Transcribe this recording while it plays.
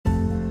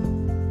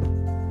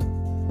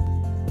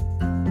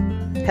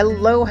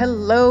Hello,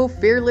 hello,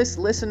 fearless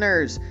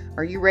listeners.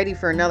 Are you ready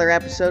for another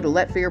episode of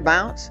Let Fear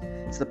Bounce?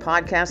 It's the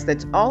podcast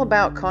that's all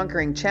about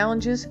conquering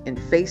challenges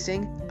and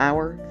facing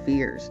our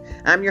fears.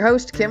 I'm your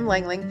host, Kim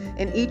Langling,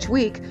 and each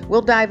week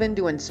we'll dive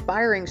into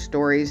inspiring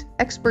stories,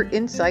 expert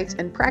insights,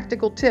 and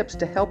practical tips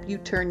to help you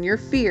turn your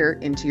fear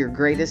into your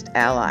greatest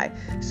ally.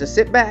 So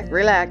sit back,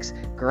 relax,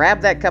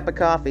 grab that cup of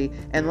coffee,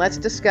 and let's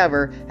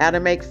discover how to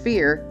make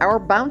fear our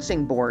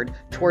bouncing board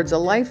towards a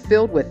life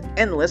filled with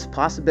endless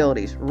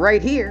possibilities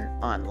right here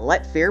on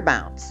Let Fear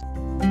Bounce.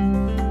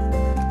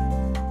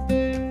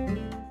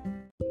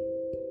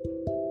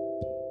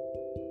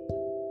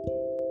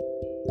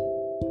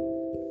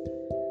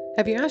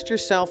 Have you asked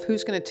yourself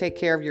who's going to take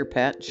care of your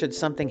pet should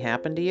something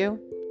happen to you?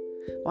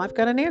 Well, I've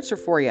got an answer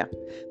for you.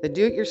 The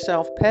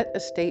Do-It-Yourself Pet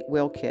Estate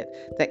Will Kit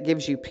that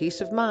gives you peace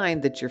of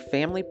mind that your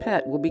family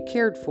pet will be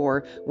cared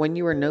for when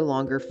you are no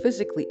longer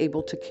physically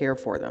able to care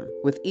for them,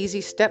 with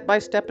easy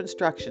step-by-step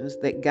instructions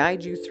that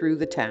guide you through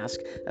the task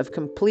of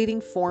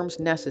completing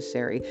forms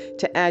necessary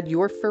to add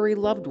your furry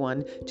loved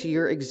one to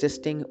your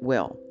existing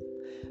will.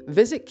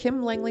 Visit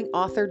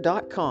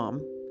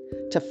KimLanglingAuthor.com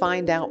to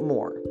find out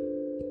more.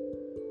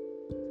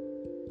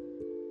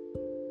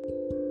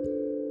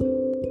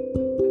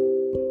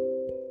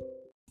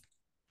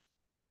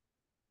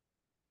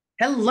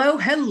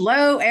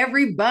 Hello,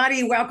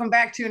 everybody. Welcome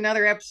back to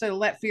another episode of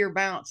Let Fear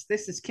Bounce.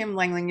 This is Kim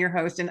Langling, your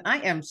host, and I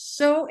am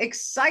so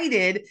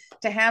excited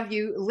to have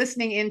you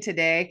listening in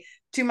today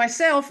to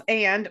myself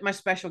and my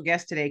special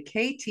guest today,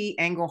 KT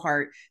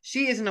Anglehart.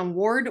 She is an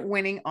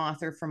award-winning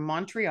author from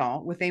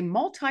Montreal with a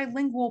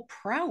multilingual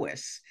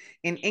prowess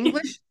in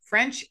English,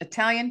 French,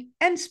 Italian,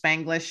 and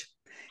Spanglish.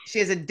 She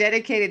is a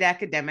dedicated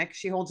academic.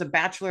 She holds a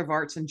Bachelor of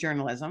Arts in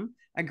Journalism,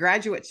 a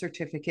graduate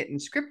certificate in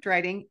script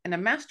writing, and a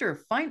Master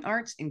of Fine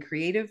Arts in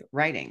Creative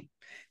Writing.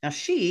 Now,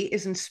 she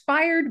is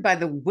inspired by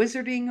the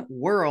wizarding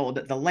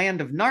world, the land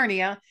of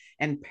Narnia,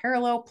 and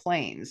parallel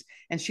planes,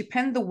 and she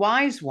penned The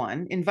Wise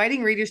One,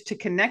 inviting readers to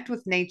connect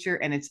with nature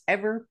and its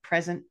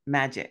ever-present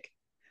magic.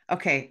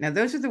 Okay, now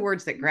those are the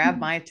words that grab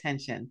my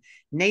attention.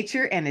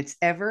 Nature and its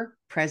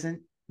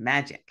ever-present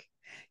magic.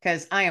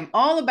 Because I am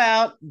all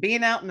about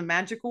being out in the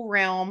magical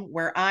realm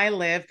where I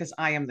live, because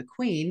I am the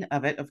queen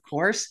of it, of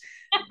course.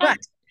 But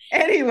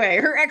anyway,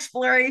 her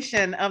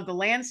exploration of the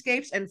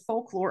landscapes and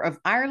folklore of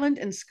Ireland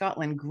and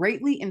Scotland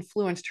greatly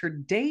influenced her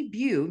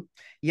debut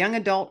young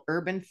adult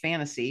urban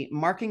fantasy,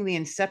 marking the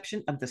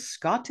inception of the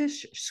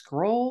Scottish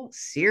Scroll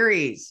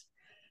series.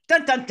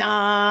 Dun, dun,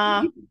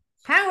 dun.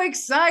 How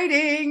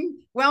exciting.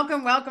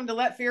 Welcome to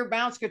Let Fear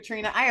Bounce,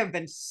 Katrina. I have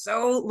been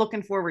so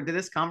looking forward to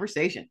this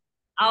conversation.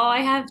 Oh,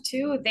 I have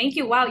too. Thank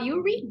you. Wow,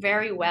 you read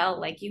very well.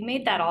 Like you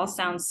made that all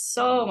sound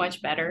so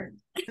much better.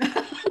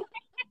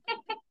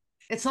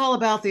 It's all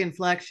about the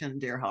inflection,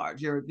 dear heart.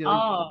 Your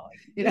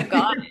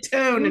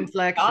tone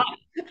inflection.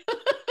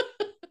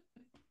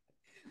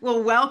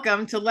 Well,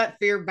 welcome to Let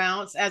Fear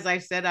Bounce. As I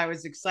said, I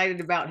was excited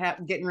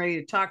about getting ready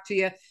to talk to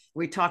you.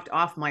 We talked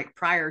off mic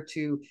prior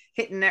to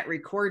hitting that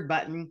record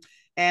button.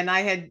 And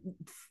I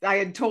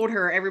had told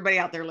her, everybody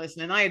out there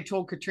listening, I had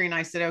told Katrina,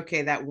 I said,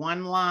 okay, that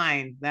one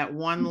line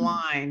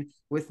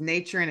with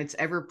nature and its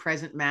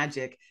ever-present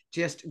magic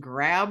just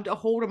grabbed a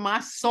hold of my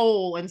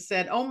soul and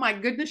said, oh my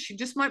goodness, she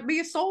just might be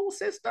a soul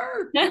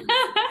sister.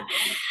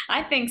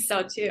 I think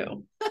so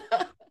too.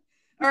 All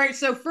right.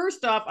 So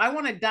first off, I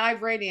want to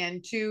dive right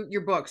into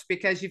your books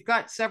because you've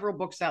got several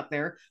books out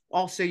there.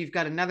 Also, you've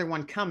got another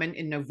one coming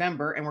in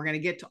November, and we're going to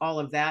get to all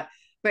of that.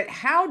 But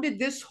how did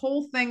this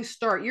whole thing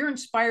start? You're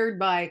inspired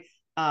by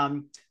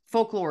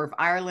folklore of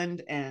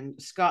Ireland and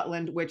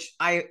Scotland, which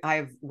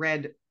I've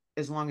read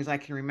as long as I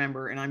can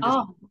remember, and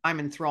I'm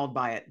enthralled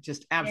by it,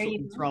 just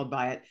absolutely enthralled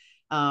by it.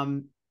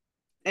 And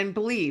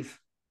believe,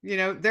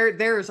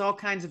 there is all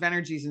kinds of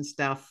energies and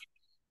stuff.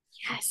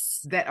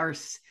 Yes,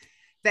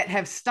 that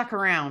have stuck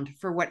around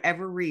for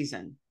whatever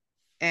reason.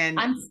 And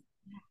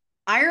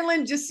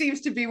Ireland just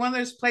seems to be one of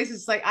those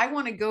places like I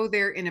want to go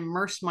there and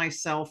immerse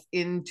myself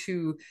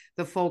into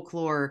the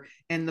folklore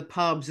and the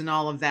pubs and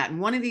all of that.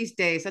 And one of these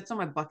days, that's on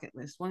my bucket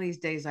list. One of these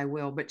days I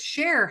will. But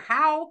share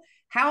how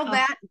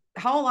a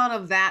lot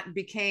of that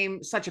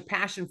became such a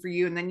passion for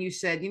you. And then you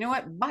said, you know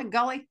what, by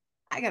golly,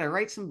 I got to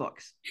write some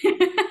books.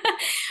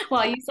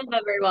 Well, you said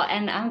that very well.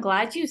 And I'm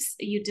glad you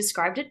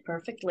described it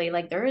perfectly.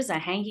 Like there is a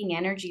hanging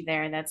energy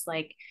there that's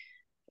like,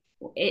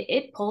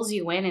 it pulls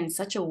you in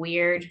such a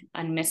weird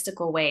and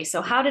mystical way.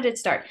 So how did it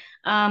start?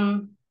 If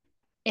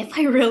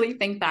I really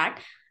think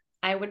back,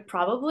 I would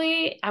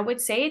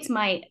say it's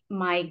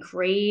my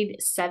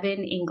grade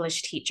 7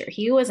 English teacher.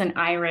 He was an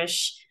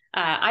Irish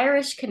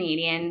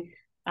Canadian,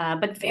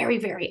 but very,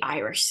 very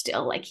Irish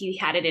still. Like he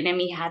had it in him.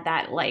 He had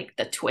that like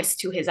the twist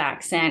to his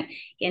accent,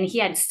 and he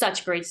had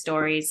such great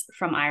stories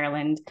from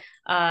Ireland.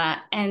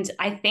 And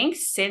I think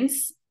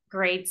since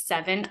grade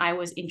 7, I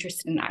was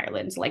interested in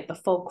Ireland, like the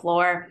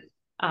folklore,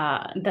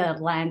 the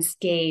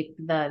landscape,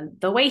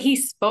 the way he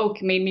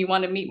spoke made me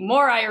want to meet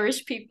more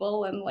Irish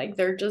people. And like,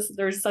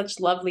 there's such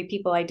lovely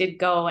people. I did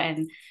go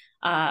and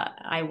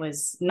I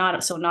was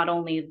not, so not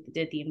only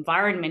did the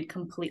environment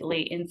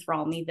completely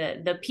enthrall me,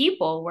 the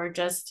people they're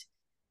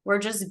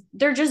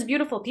just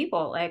beautiful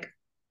people. Like,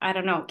 I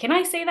don't know. Can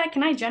I say that?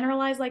 Can I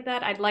generalize like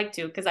that? I'd like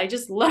to, because I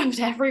just loved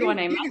everyone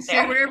I met You can say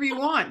there. whatever you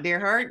want, dear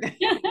heart.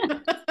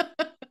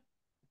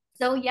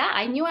 So yeah,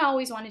 I knew I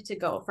always wanted to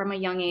go from a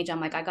young age.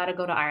 I'm like, I got to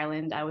go to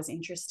Ireland. I was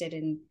interested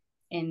in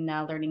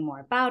learning more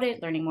about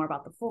it, learning more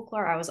about the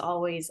folklore. I was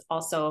always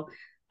also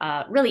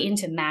really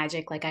into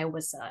magic. Like I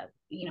was,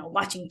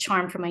 watching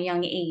Charm from a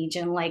young age,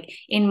 and like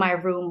in my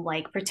room,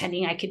 like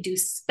pretending I could do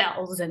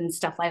spells and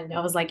stuff like that.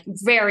 I was like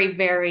very,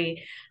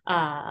 very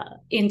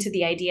into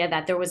the idea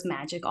that there was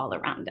magic all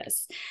around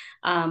us.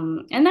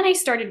 And then I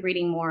started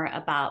reading more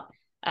about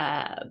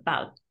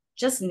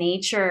just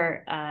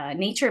nature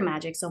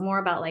magic, so more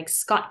about like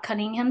Scott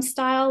Cunningham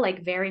style,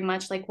 like very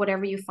much like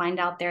whatever you find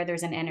out there,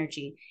 there's an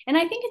energy. And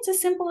I think it's as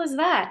simple as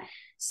that.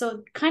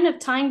 So kind of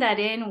tying that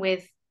in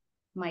with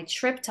my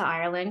trip to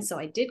Ireland, so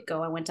I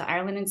went to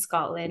Ireland and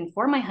Scotland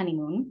for my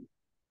honeymoon,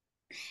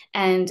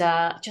 and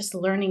just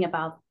learning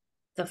about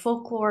the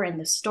folklore and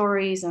the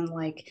stories, and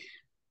like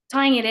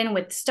tying it in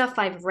with stuff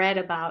I've read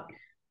about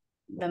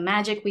the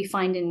magic we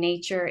find in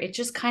nature. It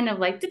just kind of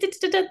like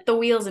the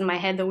wheels in my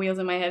head,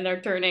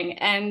 are turning.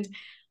 And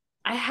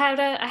I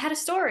had a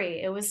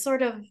story. It was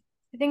sort of,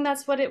 I think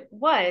that's what it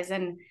was.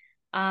 And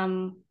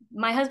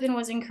my husband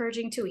was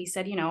encouraging too. He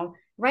said,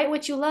 write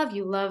what you love.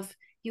 You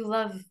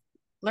love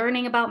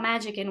learning about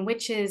magic and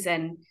witches,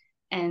 and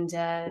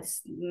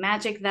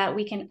magic that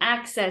we can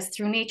access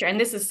through nature. And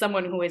this is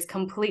someone who is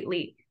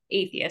completely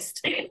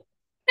atheist.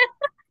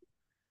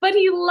 But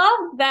he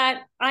loved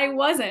that I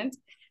wasn't.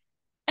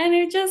 And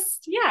it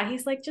just, yeah,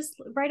 he's like, just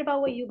write about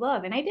what you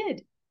love. And I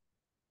did.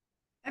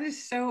 That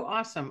is so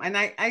awesome. And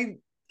I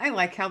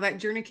like how that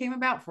journey came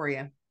about for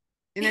you.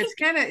 And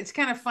it's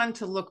kind of fun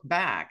to look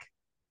back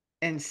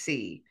and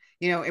see,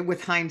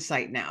 with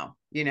hindsight now,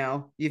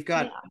 you've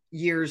got Yeah.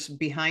 years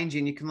behind you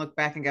and you can look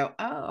back and go,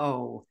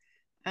 oh,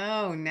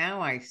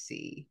 now I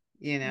see.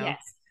 Yes.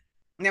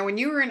 Now, when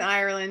you were in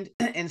Ireland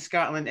and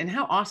Scotland, and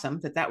how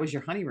awesome that was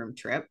your honeymoon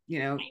trip, I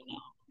know.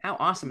 how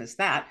awesome is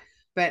that?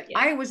 But Yeah.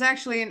 I was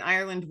actually in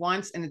Ireland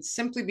once, and it's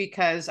simply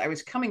because I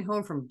was coming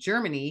home from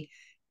Germany,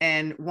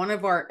 and one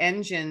of our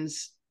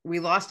engines, we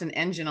lost an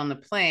engine on the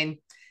plane,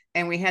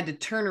 and we had to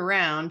turn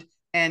around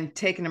and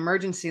take an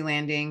emergency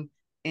landing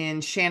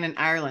in Shannon,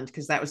 Ireland,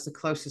 because that was the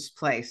closest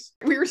place.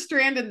 We were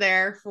stranded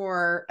there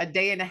for a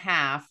day and a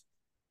half,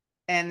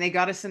 and they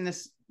got us in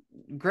this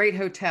great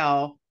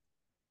hotel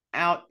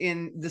out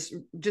in this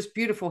just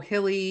beautiful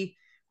hilly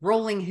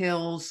rolling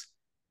hills,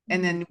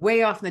 and then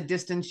way off in the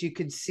distance you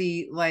could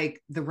see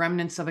like the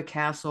remnants of a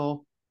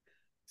castle,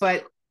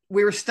 but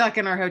we were stuck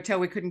in our hotel.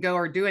 We couldn't go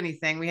or do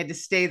anything. We had to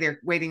stay there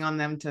waiting on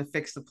them to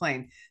fix the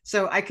plane.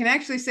 So I can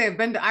actually say I've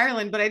been to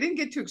Ireland, but I didn't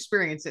get to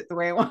experience it the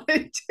way I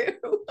wanted to.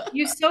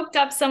 You soaked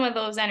up some of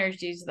those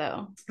energies,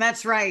 though.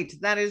 That's right.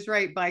 That is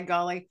right, by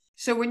golly.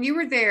 So when you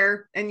were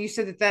there and you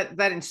said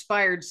that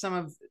inspired some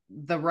of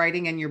the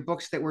writing and your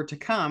books that were to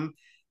come,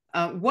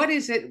 what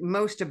is it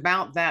most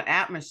about that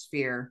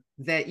atmosphere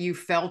that you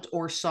felt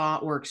or saw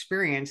or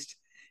experienced?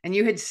 And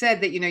you had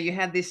said that, you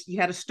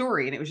had a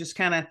story and it was just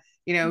kind of,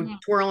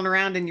 twirling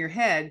around in your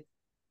head.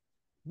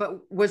 But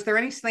was there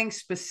anything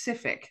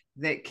specific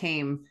that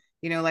came,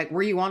 like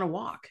were you on a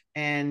walk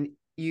and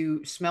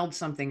you smelled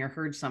something or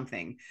heard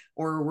something,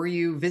 or were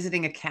you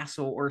visiting a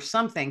castle or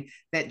something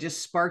that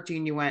just sparked you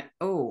and you went,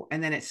 oh,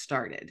 and then it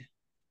started?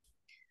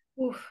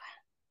 Oof.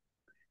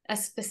 A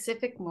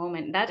specific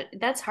moment,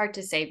 that's hard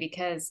to say,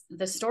 because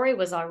the story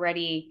was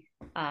already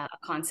a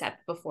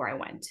concept before I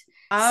went.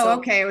 Oh, So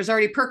okay. It was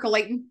already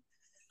percolating.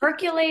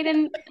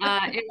 percolating,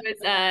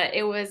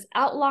 it was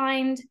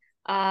outlined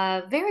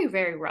very,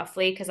 very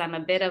roughly, because I'm a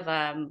bit of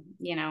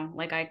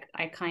like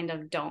I kind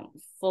of don't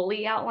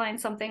fully outline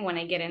something. When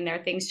I get in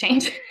there, things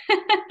change.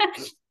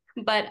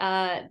 But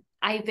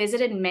I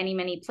visited many,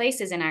 many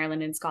places in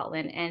Ireland and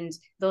Scotland, and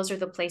those are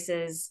the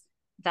places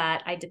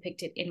that I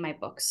depicted in my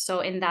books.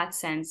 So in that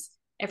sense,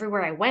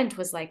 everywhere I went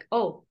was like,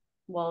 oh,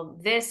 well,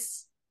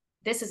 this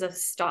is a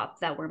stop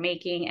that we're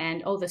making,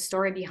 and oh, the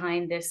story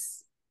behind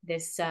this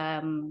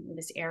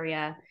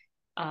area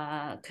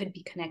could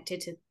be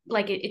connected to,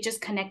 like, it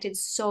just connected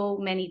so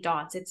many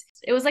dots.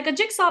 It was like a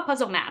jigsaw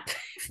puzzle map.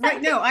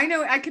 Right. No, I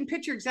know. I can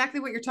picture exactly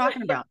what you're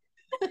talking about.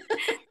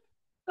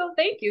 So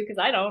thank you, because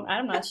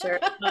I'm not sure.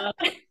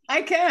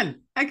 I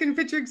can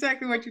picture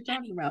exactly what you're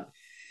talking about.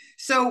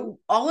 So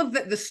all of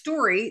the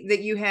story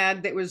that you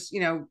had that was,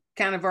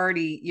 kind of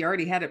you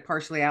already had it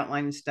partially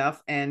outlined and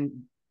stuff, and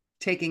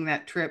taking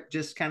that trip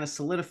just kind of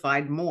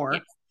solidified more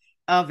Yes.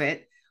 of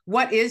it.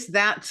 What is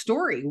that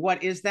story?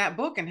 What is that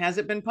book? And has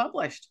it been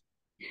published?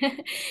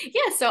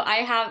 Yeah, so I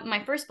have,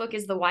 my first book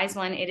is The Wise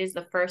One. It is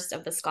the first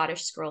of the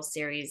Scottish Scroll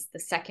series. The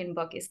second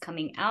book is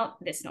coming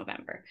out this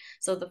November.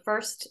 So the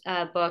first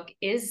book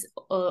is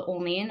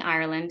only in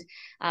Ireland.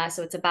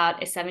 So it's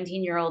about a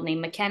 17-year-old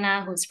named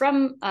McKenna, who's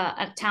from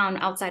a town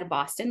outside of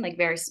Boston, like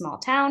very small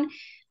town.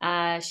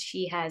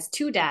 She has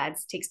two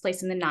dads, takes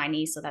place in the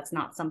 90s, so that's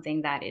not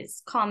something that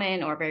is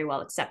common or very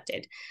well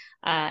accepted.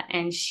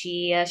 And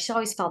she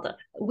always felt a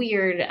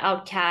weird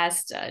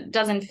outcast,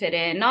 doesn't fit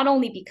in, not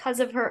only because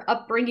of her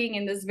upbringing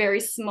in this very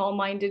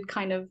small-minded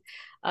kind of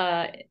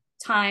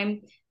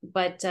time,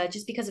 but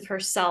just because of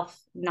herself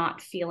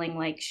not feeling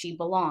like she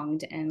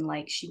belonged and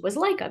like she was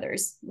like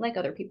others, like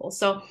other people.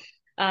 So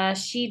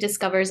she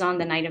discovers on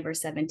the night of her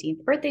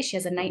 17th birthday, she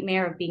has a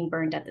nightmare of being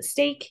burned at the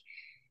stake.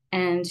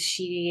 And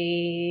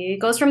she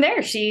goes from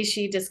there.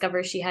 She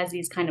discovers she has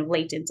these kind of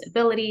latent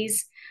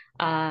abilities,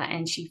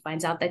 and she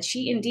finds out that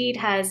she indeed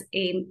has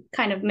a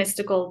kind of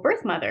mystical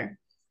birth mother.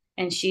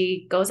 And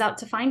she goes out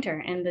to find her.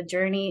 And the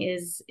journey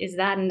is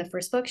that in the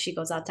first book. She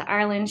goes out to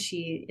Ireland.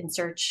 She in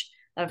search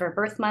of her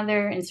birth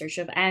mother, in search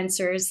of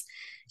answers.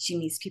 She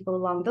meets people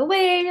along the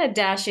way, a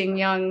dashing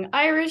young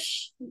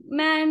Irish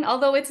man.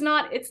 Although it's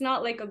not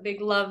like a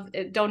big love.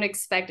 Don't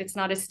expect it's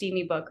not a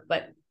steamy book,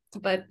 but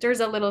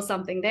there's a little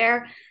something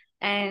there.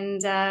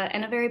 And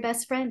a very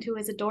best friend who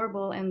is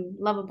adorable and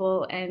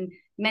lovable and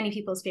many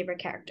people's favorite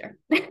character.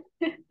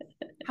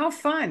 How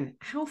fun.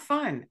 How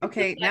fun.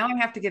 Okay, now I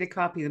have to get a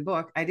copy of the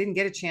book. I didn't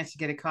get a chance to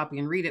get a copy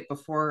and read it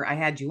before I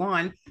had you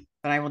on,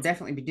 but I will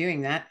definitely be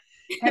doing that.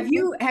 Have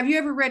you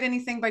ever read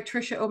anything by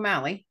Trisha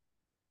O'Malley?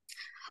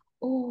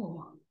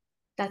 Oh,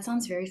 that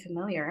sounds very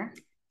familiar.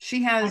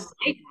 She has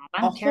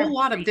a whole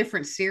lot of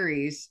different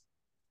series,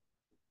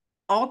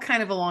 all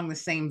kind of along the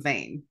same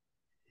vein.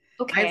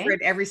 Okay. I've read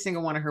every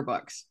single one of her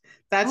books.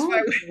 That's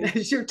why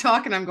as you're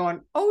talking, I'm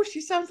going, oh, she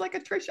sounds like a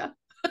Trisha.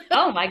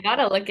 Oh, I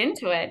gotta look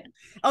into it.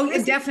 Oh,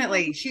 yeah,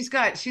 definitely. She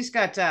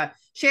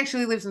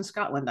actually lives in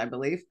Scotland, I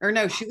believe. Or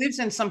no, she lives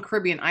in some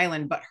Caribbean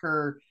island, but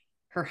her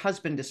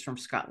husband is from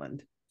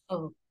Scotland.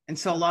 Oh. And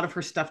so a lot of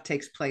her stuff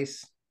takes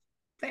place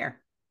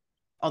there.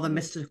 All the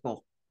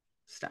mystical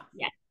stuff.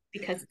 Yeah,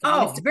 because it's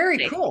oh,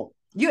 very cool.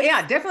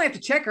 Yeah, definitely have to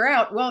check her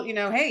out. Well,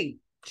 hey,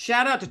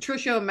 shout out to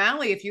Trisha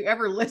O'Malley if you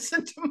ever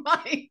listen to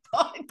my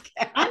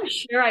podcast. I'm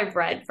sure I've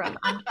read from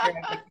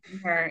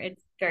her.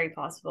 It's very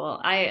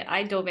possible.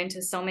 I dove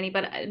into so many,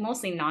 but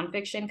mostly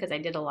nonfiction because I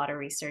did a lot of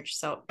research.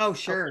 So oh,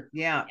 sure.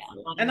 Yeah.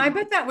 And I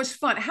bet that was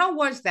fun. How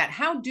was that?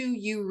 How do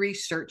you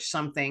research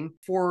something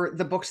for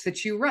the books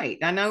that you write?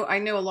 I know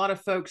a lot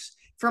of folks,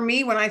 for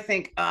me, when I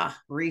think,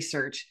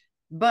 research,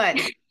 but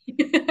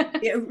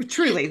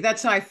truly,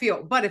 that's how I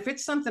feel. But if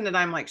it's something that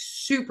I'm like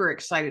super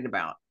excited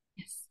about,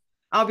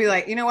 I'll be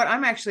like, you know what?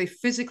 I'm actually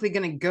physically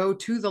going to go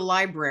to the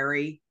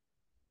library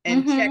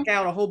and check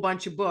out a whole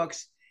bunch of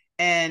books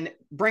and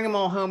bring them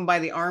all home by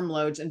the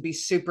armloads and be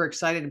super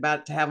excited about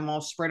it, to have them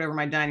all spread over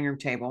my dining room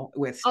table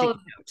with sticky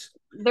notes.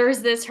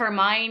 There's this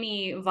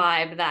Hermione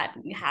vibe that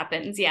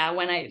happens. Yeah.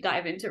 When I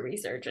dive into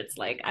research, it's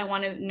like, I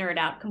want to nerd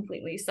out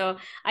completely. So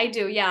I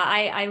do. Yeah.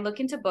 I look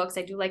into books.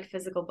 I do like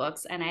physical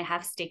books, and I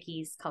have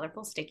stickies,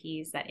 colorful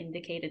stickies that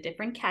indicate a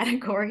different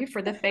category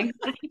for the things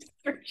that I'm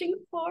searching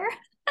for.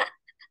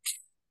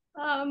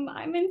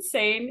 I'm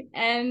insane.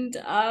 And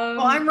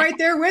well, I'm right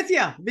there with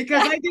you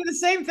because I do the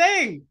same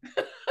thing.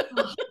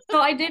 So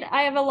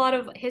I have a lot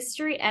of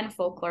history and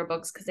folklore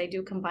books because I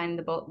do combine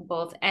the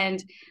both.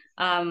 And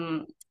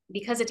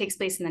because it takes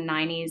place in the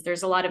 90s,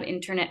 there's a lot of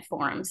internet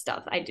forum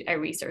stuff I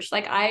researched.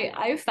 Like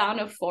I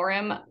found a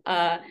forum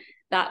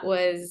that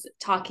was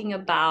talking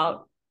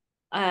about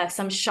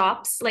some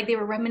shops, like they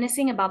were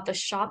reminiscing about the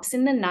shops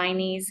in the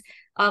 90s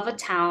of a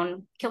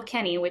town,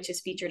 Kilkenny, which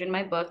is featured in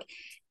my book.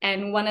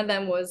 And one of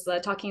them was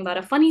talking about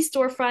a funny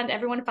storefront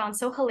everyone found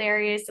so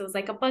hilarious. It was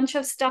like a bunch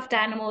of stuffed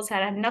animals,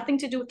 had nothing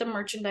to do with the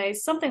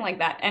merchandise, something like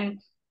that. And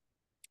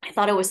I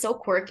thought it was so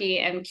quirky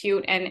and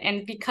cute.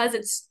 And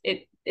because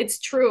it's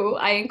true,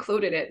 I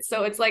included it.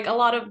 So it's like a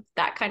lot of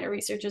that kind of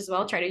research as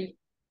well. Try to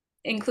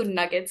include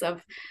nuggets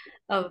of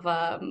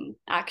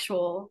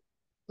actual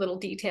little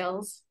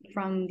details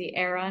from the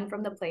era and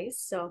from the place.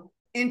 So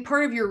in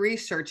part of your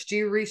research, do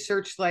you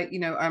research, like,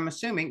 I'm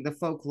assuming the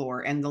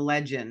folklore and the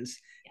legends?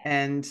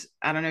 And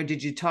I don't know,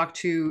 did you talk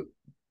to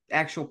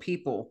actual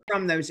people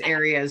from those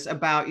areas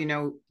about,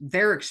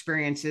 their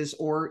experiences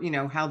or,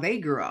 how they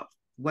grew up,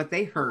 what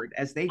they heard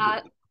as they grew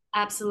up?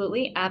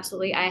 Absolutely.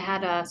 I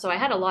had a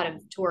lot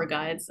of tour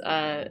guides,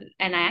 and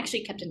I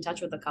actually kept in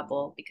touch with a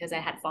couple because I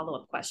had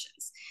follow-up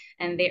questions,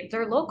 and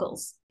they're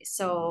locals.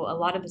 So a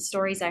lot of the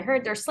stories I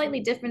heard, they're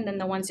slightly different than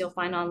the ones you'll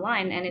find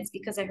online, and it's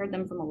because I heard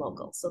them from a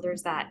local. So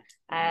there's that.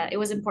 It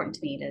was important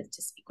to me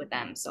to speak with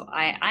them. So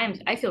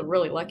I feel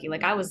really lucky.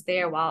 Like I was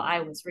there while I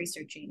was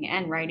researching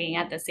and writing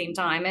at the same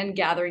time and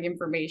gathering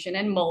information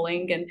and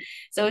mulling, and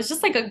so it's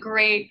just like a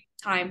great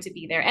time to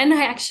be there. And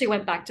I actually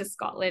went back to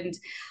Scotland.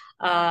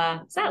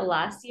 Was that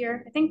last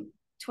year? I think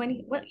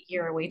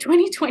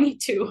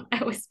 2022.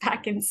 I was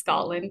back in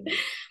Scotland.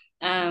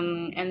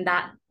 And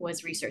that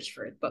was research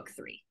for book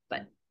 3.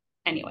 But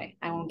anyway,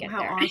 I won't get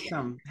there. How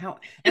awesome.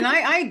 And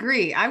I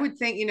agree. I would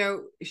think,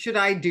 should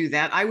I do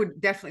that? I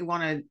would definitely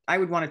want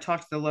to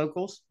talk to the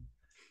locals.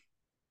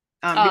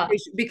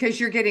 Because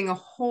you're getting a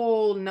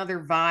whole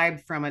nother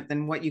vibe from it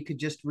than what you could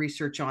just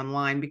research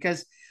online,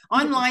 because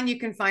online you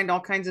can find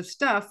all kinds of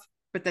stuff,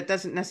 but that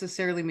doesn't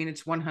necessarily mean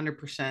it's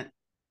 100%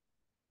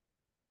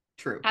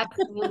 true.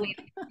 Absolutely.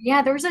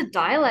 Yeah, there was a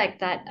dialect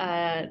that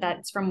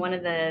that's from one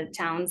of the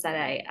towns that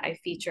I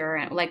feature,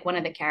 and like one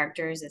of the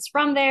characters is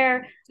from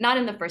there. Not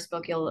in the first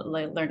book, you'll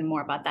learn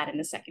more about that in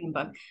the second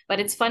book.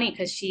 But it's funny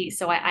because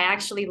I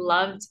actually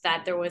loved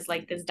that there was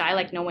like this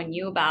dialect no one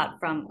knew about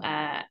from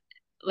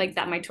like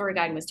that my tour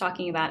guide was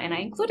talking about, and I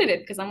included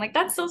it because I'm like,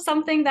 that's so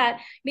something that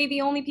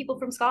maybe only people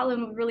from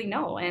Scotland would really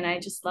know. And I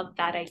just loved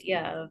that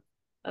idea of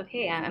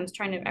hey,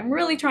 I'm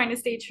really trying to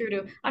stay true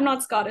to, I'm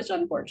not Scottish,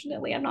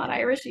 unfortunately, I'm not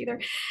Irish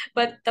either,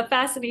 but the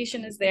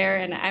fascination is there.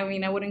 And I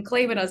mean, I wouldn't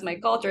claim it as my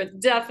culture, it's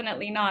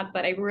definitely not,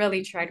 but I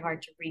really tried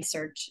hard to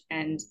research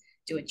and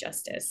do it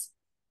justice.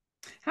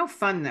 How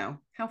fun though.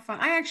 How fun.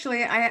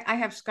 I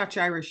have Scotch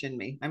Irish in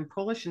me. I'm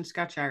Polish and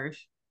Scotch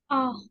Irish.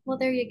 Oh, well,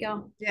 there you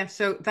go. Yeah,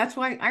 so that's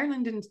why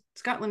Ireland and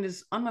Scotland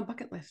is on my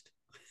bucket list.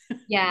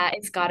 Yeah,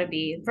 it's got to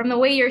be. From the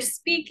way you're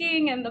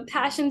speaking and the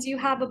passions you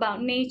have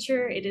about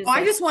nature, it Oh, is I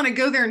like just want to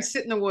go there and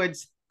sit in the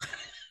woods.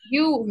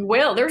 you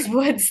will. There's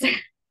woods there.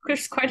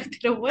 There's quite a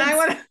bit of woods.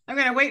 I'm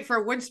gonna wait for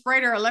a wood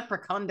sprite or a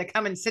leprechaun to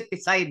come and sit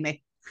beside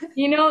me.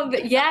 You know,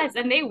 yes,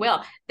 and they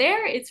will.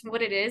 There, it's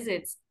what it is.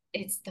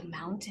 It's the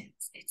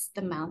mountains. It's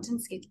the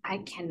mountains. I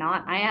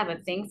cannot. I have a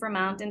thing for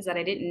mountains that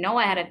I didn't know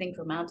I had a thing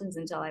for mountains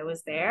until I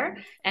was there,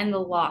 and the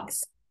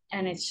locks.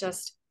 And it's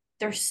just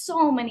there's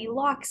so many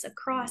locks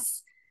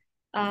across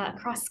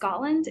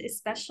Scotland,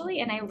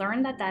 especially. And I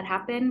learned that that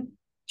happened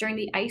during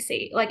the ice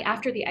age, like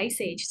after the ice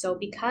age. So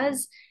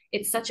because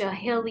it's such a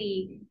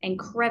hilly and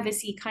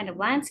crevicey kind of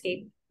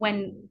landscape,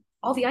 when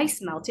all the ice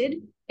melted,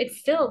 it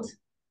filled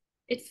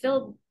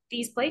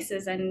these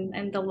places,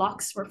 and the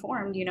locks were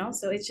formed, you know.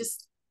 So it's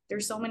just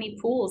there's so many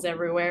pools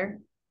everywhere,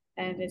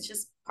 and it's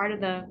just part of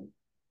the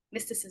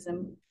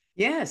mysticism.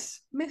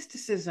 Yes,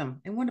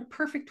 mysticism. And what a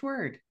perfect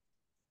word.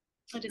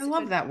 It I is a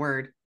love good that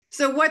word.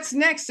 So what's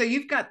next? So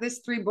you've got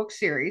this 3-book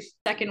series.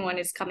 second one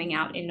is coming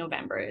out in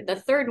November. The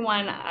third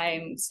one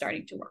I'm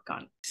starting to work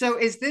on. So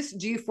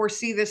do you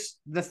foresee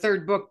the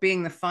third book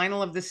being the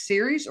final of this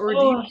series, or do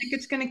you Oh, think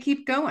it's going to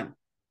keep going?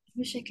 I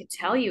wish I could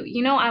tell you.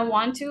 You know, I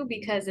want to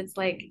because it's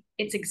like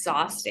it's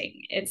exhausting.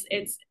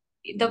 It's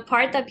the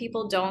part that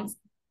people don't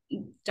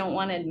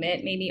want to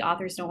admit, maybe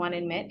authors don't want to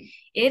admit,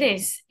 it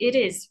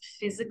is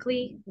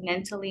physically,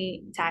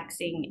 mentally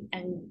taxing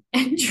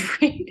and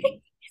draining.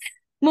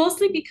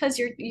 Mostly because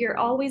you're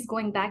always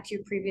going back to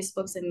your previous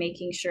books and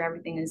making sure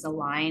everything is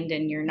aligned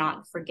and you're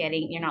not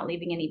forgetting, you're not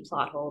leaving any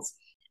plot holes.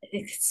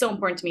 It's so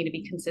important to me to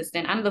be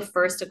consistent. I'm the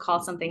first to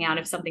call something out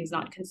if something's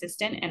not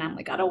consistent. And I'm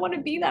like, I don't want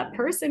to be that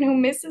person who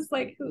misses,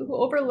 like, who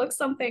overlooks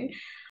something.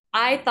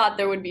 I thought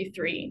there would be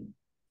 3.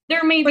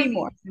 There may But be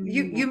more.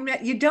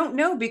 you don't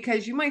know,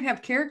 because you might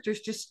have characters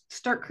just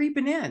start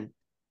creeping in.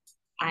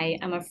 I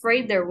am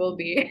afraid there will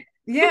be.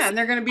 Yeah, and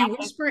they're going to be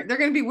whispering. They're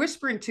going to be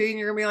whispering to you, and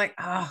you're going to be like,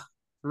 "Oh,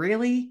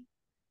 really?"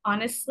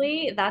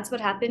 Honestly, that's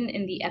what happened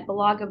in the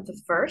epilogue of the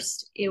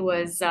first. It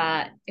was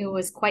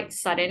quite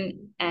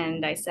sudden,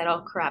 and I said,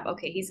 "Oh crap,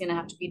 okay, he's gonna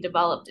have to be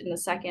developed in the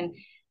second."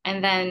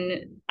 And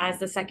then as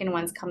the second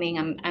one's coming,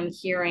 I'm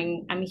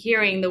hearing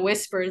the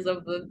whispers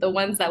of the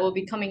ones that will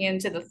be coming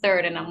into the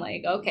third, and I'm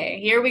like, okay,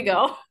 here we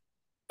go.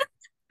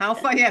 How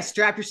fun! Yeah,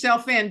 strap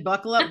yourself in,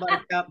 buckle up,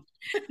 Buttercup.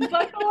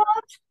 Buckle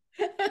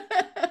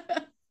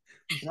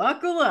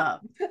Buckle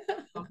up.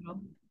 up.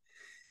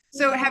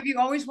 So, have you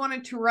always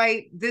wanted to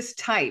write this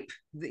type?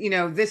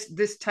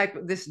 This type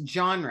of this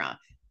genre.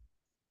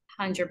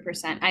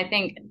 100%. I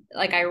think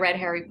like I read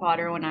Harry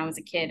Potter when I was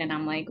a kid, and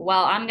I'm like,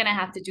 well, I'm gonna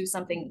have to do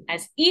something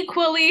as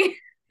equally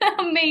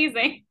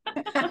amazing.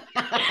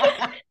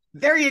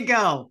 There you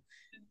go.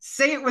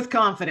 Say it with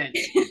confidence.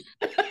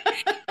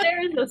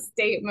 There is a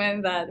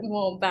statement that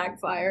won't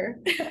backfire.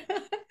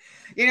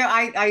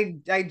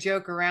 I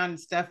joke around and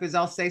stuff, because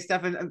I'll say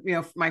stuff, and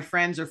my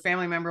friends or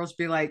family members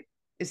will be like,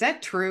 "Is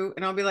that true?"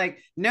 And I'll be like,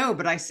 "No,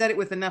 but I said it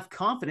with enough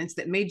confidence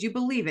that made you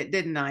believe it,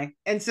 didn't I?"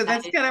 And so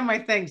that's kind of my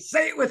thing.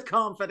 Say it with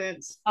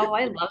confidence. Oh,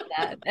 I love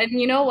that. And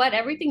you know what?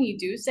 Everything you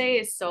do say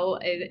is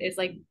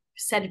like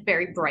said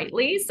very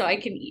brightly. So I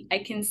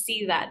can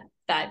see that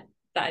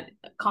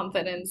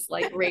confidence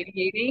like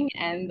radiating,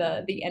 and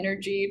the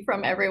energy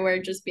from everywhere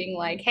just being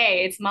like,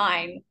 hey, it's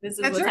mine. This is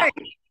That's what's right.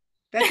 happening.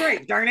 That's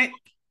right. Darn it.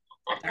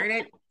 Darn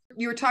it.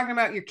 You were talking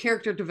about your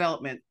character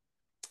development.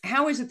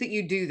 How is it that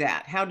you do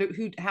that? How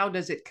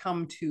does it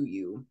come to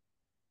you?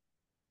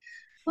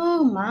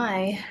 Oh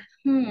my.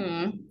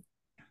 Hmm.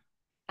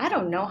 I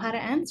don't know how to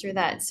answer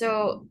that.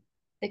 So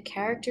the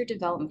character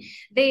development,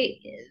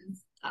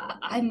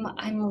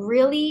 I'm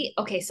really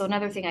okay. So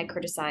another thing I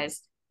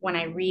criticize when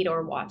I read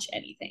or watch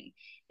anything,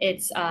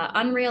 it's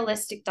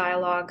unrealistic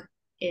dialogue.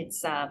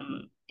 It's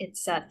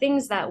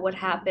things that would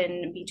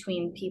happen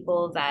between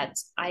people that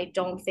I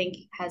don't think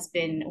has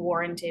been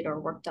warranted or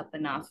worked up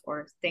enough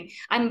or thing.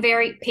 I'm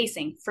very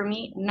pacing for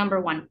me.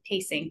 Number one,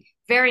 pacing,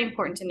 very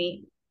important to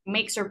me,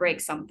 makes or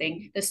breaks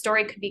something. The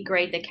story could be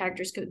great, the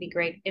characters could be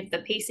great. If the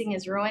pacing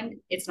is ruined,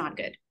 it's not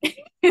good.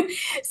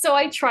 So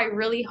I try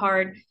really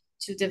hard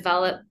to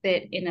develop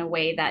it in a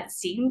way that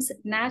seems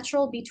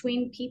natural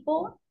between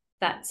people,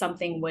 that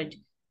something would,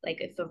 like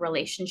if a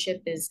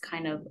relationship is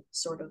kind of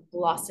sort of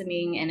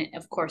blossoming, and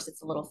of course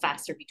it's a little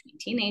faster between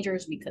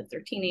teenagers because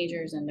they're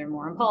teenagers and they're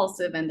more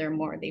impulsive and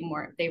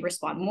they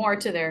respond more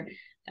to their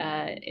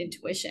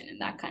intuition and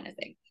that kind of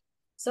thing.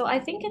 So I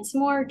think it's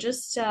more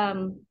just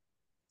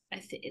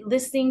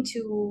listening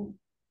to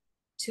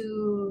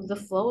the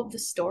flow of the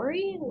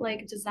story.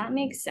 Like, does that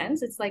make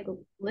sense? It's like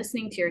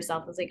listening to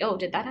yourself. It's like, oh,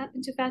 did that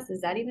happen too fast?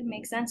 Does that even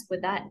make sense?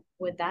 Would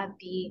that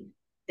be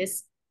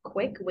this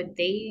quick? Would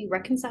they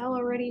reconcile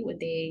already? Would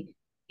they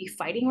be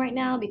fighting right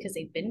now because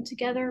they've been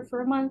together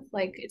for a month?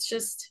 Like, it's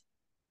just.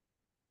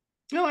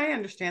 No, I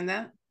understand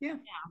that. Yeah,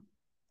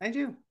 I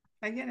do.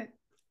 I get it.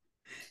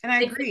 And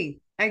I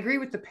agree. I agree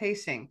with the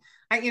pacing.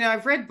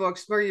 I've read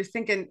books where you're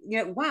thinking,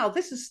 wow,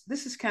 this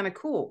is kind of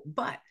cool.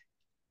 But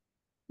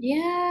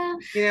Yeah,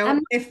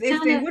 I'm if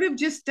kind they of. would have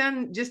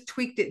just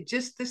tweaked it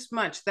just this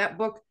much, that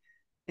book,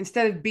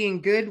 instead of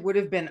being good, would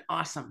have been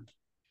awesome.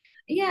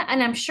 Yeah,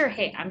 and I'm sure,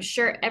 hey, I'm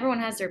sure everyone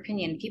has their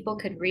opinion. People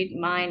could read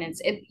mine, and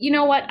you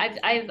know what?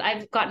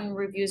 I've gotten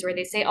reviews where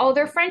they say, "Oh,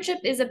 their friendship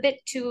is a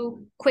bit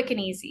too quick and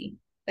easy."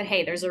 But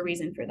hey, there's a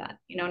reason for that.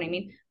 You know what I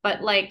mean?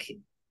 But like,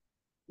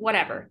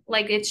 whatever.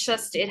 Like, it's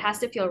just it has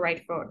to feel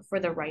right for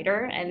the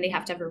writer, and they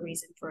have to have a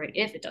reason for it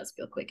if it does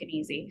feel quick and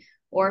easy,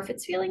 or if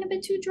it's feeling a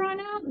bit too drawn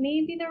out.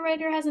 Maybe the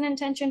writer has an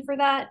intention for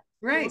that.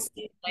 We'll Right.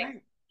 see. Like,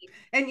 Right.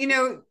 And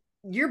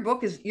your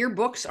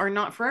books are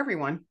not for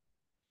everyone.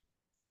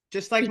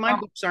 Just like you my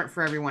know, books aren't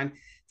for everyone. you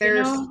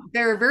There's know,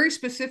 there are very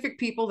specific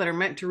people that are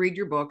meant to read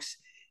your books,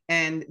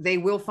 and they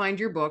will find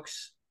your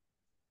books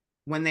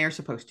when they are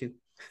supposed to.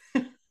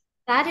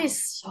 that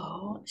is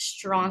so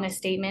strong a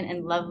statement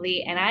and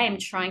lovely. And I'm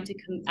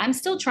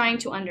still trying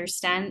to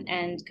understand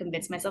and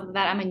convince myself of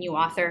that. I'm a new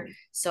author.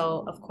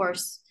 So, of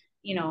course,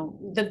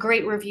 the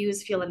great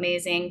reviews feel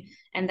amazing.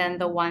 And then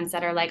the ones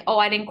that are like, oh,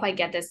 I didn't quite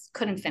get this,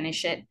 couldn't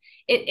finish it.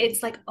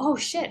 It's like, oh,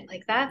 shit.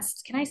 Like,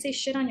 can I say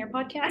shit on your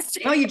podcast?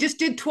 Well, you just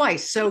did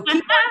twice, so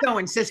keep on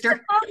going,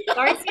 sister. Oh,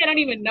 sorry, see, I don't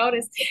even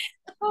notice.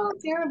 Oh,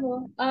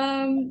 terrible.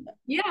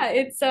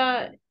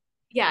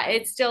 Yeah,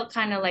 it's still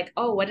kind of like,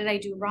 oh, what did I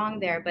do wrong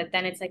there? But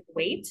then it's like,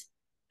 wait,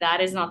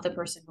 that is not the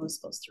person who's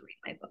supposed to read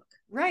my book.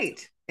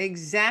 Right.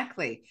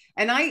 Exactly.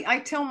 And I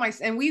tell my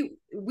and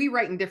we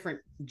write in different.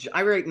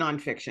 I write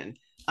nonfiction.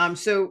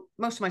 So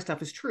most of my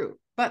stuff is true,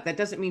 but that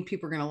doesn't mean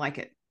people are going to like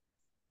it,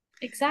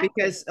 Exactly.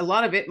 because a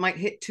lot of it might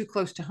hit too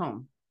close to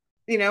home.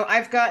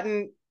 I've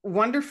gotten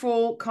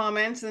wonderful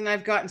comments, and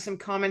I've gotten some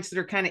comments that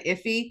are kind of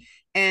iffy.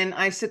 And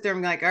I sit there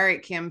and be like, all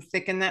right, Kim,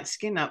 thicken that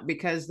skin up,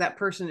 because that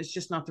person is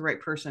just not the right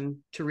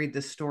person to read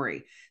this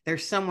story.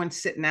 There's someone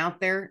sitting out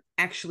there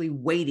actually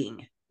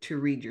waiting to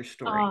read your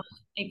story. Oh,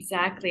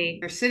 exactly.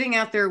 They're sitting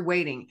out there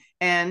waiting,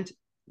 and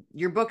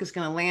your book is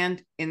going to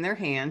land in their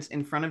hands,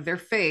 in front of their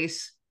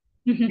face,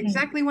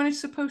 exactly when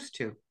it's supposed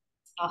to.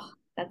 Oh,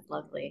 that's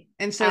lovely.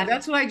 And so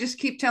that's what I just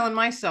keep telling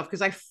myself,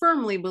 because I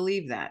firmly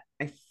believe that.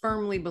 I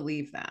firmly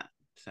believe that.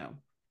 So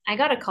I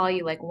gotta call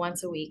you like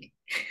once a week,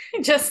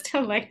 just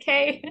to like,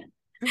 hey,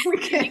 we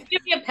can you can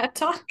give me a pep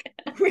talk?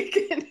 we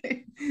can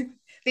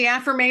the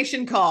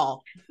affirmation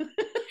call.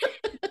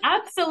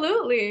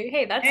 Absolutely.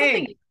 Hey, that's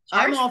something Hey, you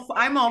charge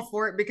I'm all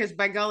for it, because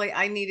by golly,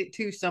 I need it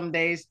too some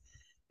days.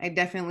 I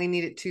definitely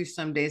need it too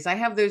some days. I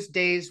have those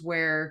days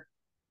where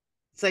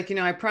it's like,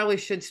 I probably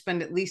should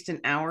spend at least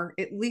an hour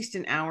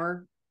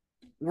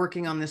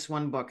working on this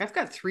one book. I've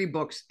got 3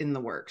 books in the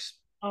works.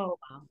 Oh,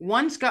 wow.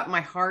 One's got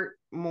my heart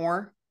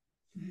more,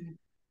 Mhm.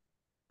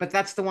 but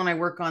that's the one I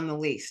work on the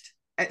least.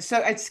 So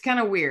it's kind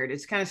of weird.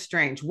 It's kind of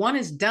strange. One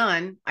is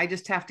done. I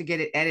just have to get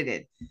it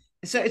edited.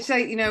 So it's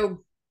like,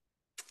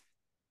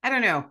 I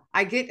don't know.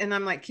 And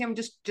I'm like, Kim,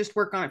 just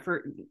work on it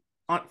for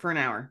an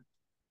hour.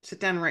 Sit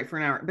down and write for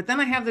an hour. But then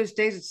I have those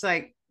days, it's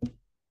like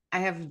I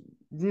have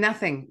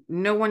nothing.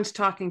 No one's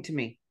talking to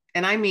me.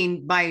 And I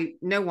mean, by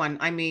no one,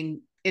 I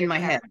mean in my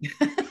head.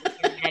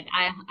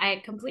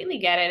 I completely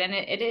get it, and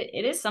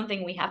it is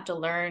something we have to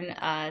learn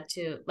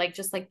to, like,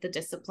 just like the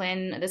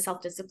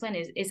self-discipline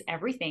is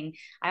everything.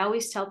 I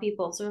always tell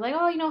people, so they're like,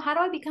 oh, how do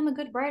I become a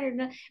good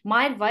writer?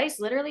 My advice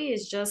literally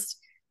is just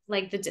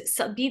like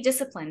be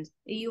disciplined.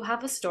 You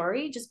have a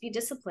story, just be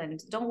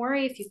disciplined. Don't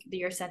worry if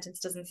your sentence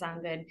doesn't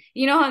sound good.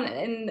 In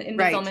the film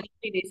Right.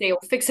 industry, they say, oh,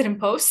 fix it in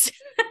post.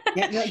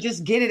 Yeah, no,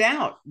 just get it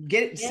out.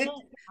 Get it. Get Sit. it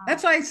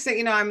That's out. why I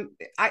say,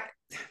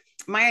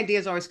 my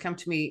ideas always come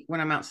to me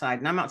when I'm outside,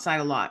 and I'm outside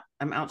a lot.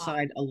 I'm Wow.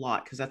 outside a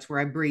lot because that's where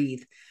I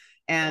breathe.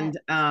 Yeah.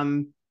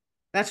 And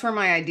that's where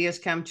my ideas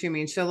come to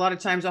me. And so a lot of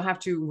times I'll have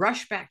to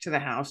rush back to the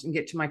house and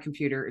get to my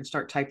computer and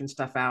start typing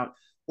stuff out,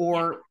 Yeah.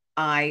 or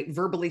I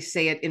verbally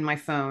say it in my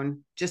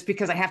phone just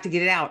because I have to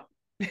get it out.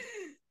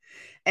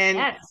 And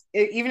Yes.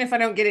 even if I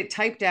don't get it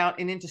typed out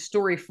and into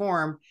story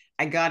form,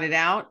 I got it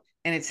out,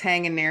 and it's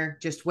hanging there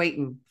just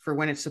waiting for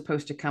when it's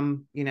supposed to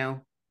come,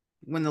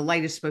 when the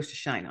light is supposed to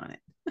shine on it.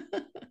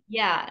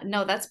 Yeah,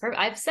 no, that's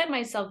perfect. I've sent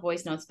myself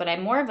voice notes, but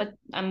I'm more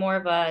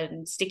of a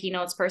sticky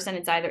notes person.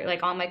 It's either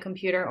like on my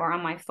computer or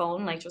on my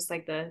phone, like just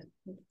like the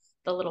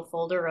the little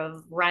folder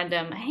of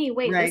random, hey,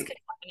 wait, this Right. could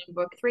happen in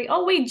book 3.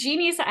 Oh wait,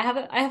 genius. I have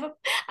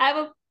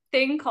a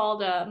thing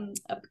called a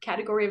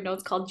category of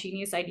notes called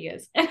genius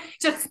ideas. And I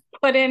just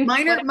put in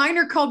Mine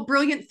are called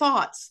brilliant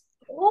thoughts.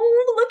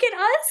 oh, look at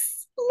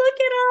us. Look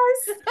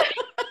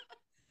at us.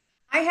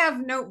 I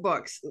have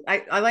notebooks.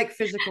 I like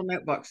physical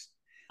notebooks.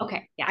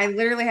 Okay, yeah. I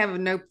literally have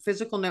a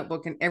physical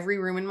notebook in every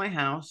room in my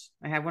house.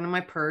 I have one in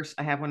my purse.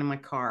 I have one in my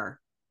car.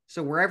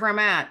 So wherever I'm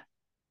at,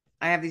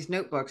 I have these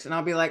notebooks and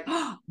I'll be like,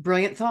 oh,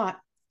 brilliant thought.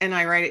 And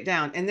I write it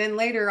down. And then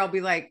later I'll be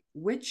like,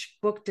 which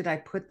book did I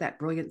put that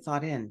brilliant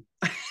thought in?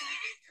 which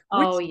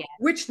Oh yeah.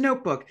 which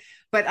notebook?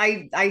 But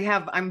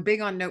I'm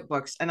big on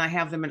notebooks and I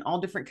have them in all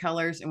different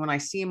colors. And when I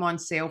see them on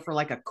sale for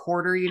like a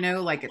quarter,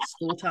 like at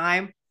school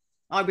time,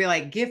 I'll be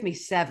like, give me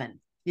 7.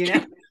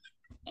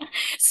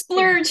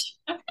 Splurge.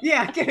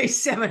 Yeah, give me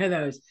 7 of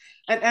those.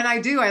 And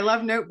I do. I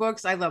love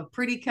notebooks. I love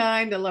pretty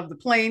kind. I love the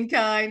plain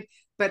kind.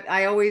 But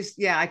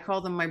I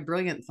call them my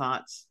brilliant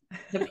thoughts.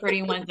 The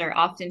pretty ones are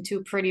often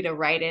too pretty to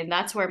write in.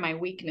 That's where my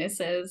weakness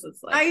is.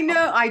 It's like, I oh,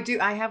 know. I do.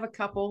 I have a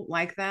couple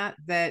like that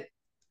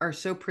are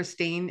so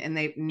pristine and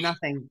they've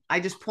nothing. I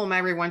just pull them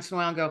every once in a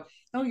while and go,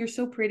 oh, you're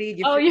so pretty.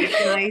 You oh, fit you.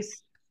 this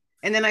nice.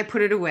 And then I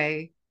put it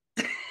away.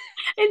 It's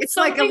It's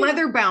like a something.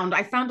 leather bound.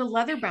 I found a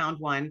leather bound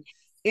one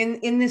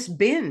in this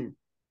bin.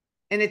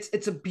 And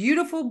it's a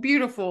beautiful,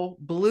 beautiful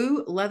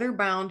blue leather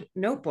bound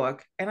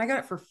notebook, and I got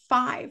it for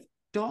 $5.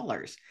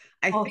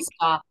 I Oh, think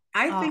stop.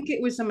 I Oh, think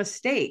it was a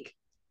mistake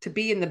to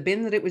be in the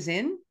bin that it was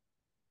in.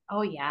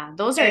 oh yeah.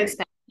 Those are And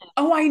expensive.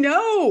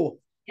 oh,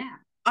 Yeah.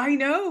 I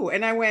know.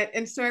 And I went,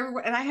 and so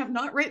everyone, and I have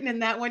not written in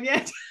that one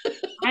yet.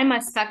 I'm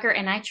a sucker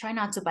and I try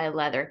not to buy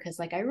leather because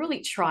like I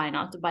really try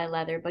not to buy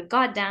leather, but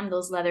goddamn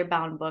those leather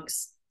bound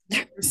books.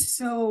 They're They're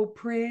so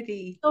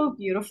pretty. so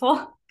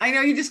beautiful. I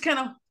know, you just kind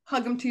of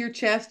hug them to your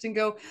chest and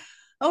go,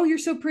 "Oh, you're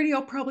so pretty.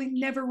 I'll probably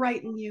never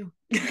write in you."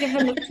 Give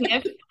them a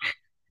sniff.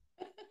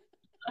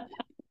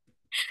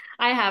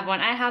 I have one.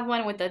 I have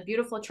one with a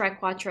beautiful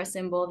triquetra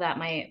symbol that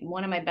my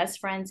one of my best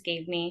friends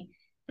gave me.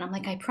 And I'm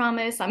like, I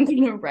promise I'm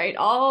gonna write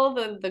all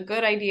the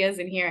good ideas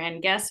in here.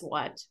 And guess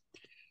what?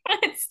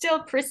 It's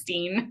still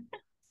pristine.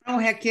 Oh,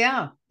 heck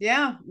yeah.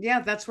 Yeah.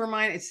 Yeah. That's where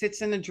mine, it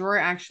sits in the drawer,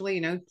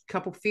 actually, a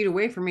couple feet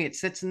away from me. It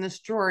sits in this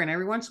drawer. And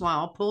every once in a while,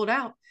 I'll pull it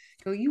out.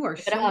 Go, you are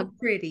Give it a so hug.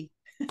 pretty.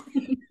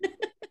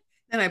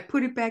 And I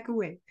put it back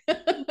away.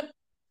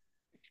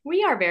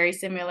 We are very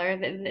similar.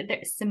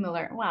 They're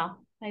similar. Wow.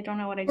 I don't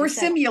know what I Or just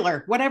said.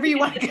 similar, whatever you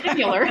want to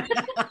Similar. go.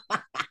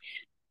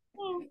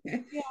 Oh,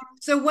 yeah.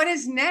 So what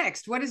is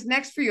next? What is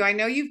next for you? I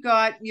know you've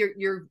got your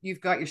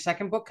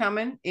second book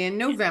coming in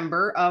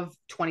November of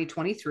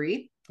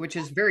 2023, which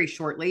is very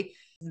shortly.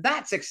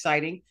 That's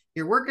exciting.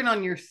 You're working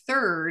on your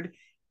third.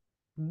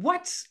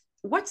 What's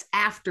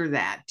after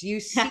that? Do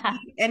you see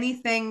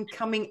anything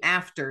coming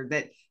after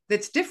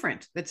that's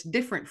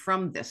different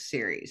from this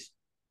series?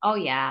 Oh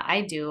yeah,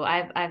 I do.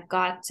 I've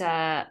got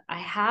I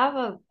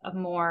have a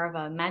more of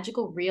a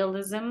magical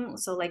realism,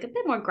 so like a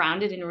bit more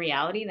grounded in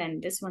reality than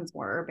this one's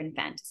more urban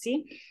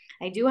fantasy.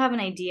 I do have an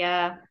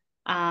idea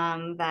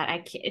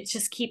that it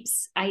just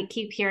keeps I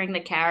keep hearing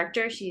the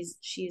character.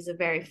 She's a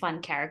very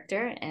fun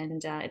character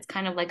and it's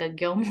kind of like a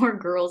Gilmore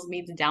Girls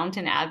meets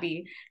Downton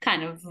Abbey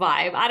kind of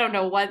vibe. I don't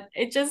know what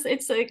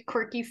it's like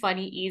quirky,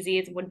 funny, easy.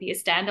 It would be a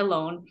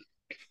standalone.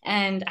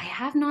 And I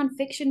have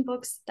nonfiction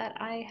books that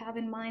I have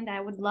in mind. I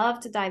would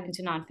love to dive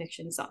into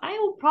nonfiction. So I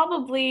will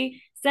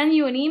probably send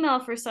you an email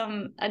for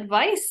some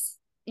advice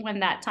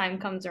when that time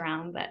comes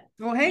around. But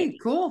Well, yeah. hey,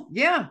 cool.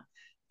 Yeah.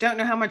 Don't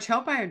know how much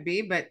help I would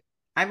be, but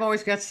I've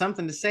always got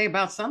something to say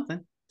about something.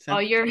 Oh,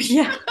 So,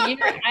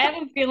 I have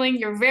a feeling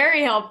you're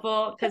very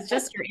helpful because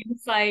just your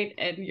insight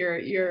and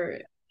your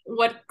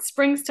what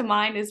springs to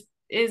mind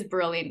is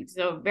brilliant.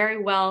 So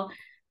very well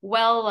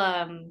well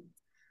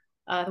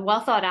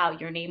thought out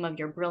your name of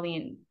your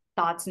brilliant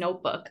thoughts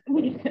notebook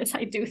because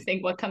I do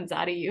think what comes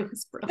out of you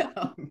is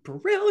brilliant.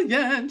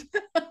 brilliant.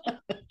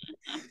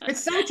 But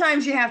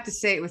sometimes you have to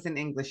say it with an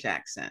English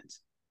accent.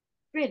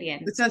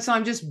 Brilliant. So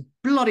I'm just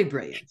bloody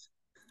brilliant.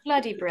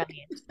 Bloody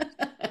brilliant.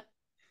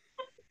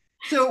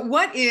 So,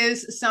 what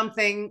is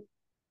something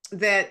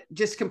that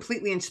just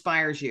completely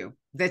inspires you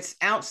that's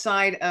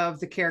outside of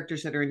the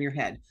characters that are in your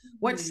head?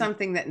 What's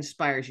something that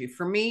inspires you?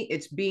 For me,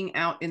 it's being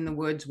out in the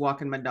woods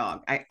walking my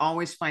dog. I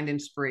always find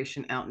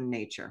inspiration out in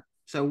nature.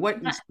 So, what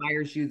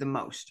inspires you the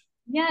most?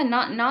 Yeah,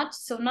 not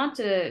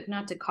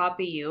to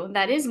copy you.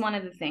 That is one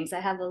of the things. I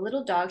have a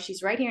little dog.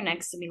 She's right here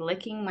next to me,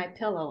 licking my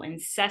pillow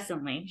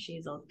incessantly.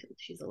 She's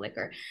a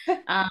licker.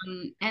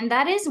 And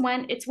that is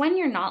when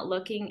you're not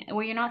looking,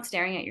 when you're not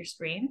staring at your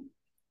screen.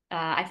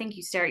 I think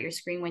you stare at your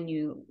screen when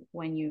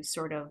you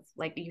sort of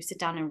like you sit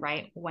down and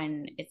write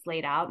when it's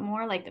laid out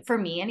more. Like for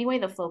me anyway,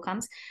 the flow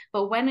comes.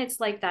 But when it's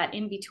like that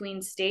in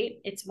between state,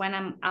 it's when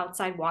I'm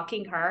outside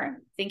walking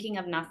her, thinking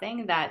of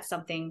nothing, that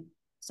something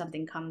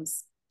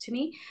comes to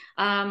me.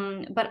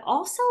 But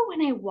also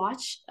when I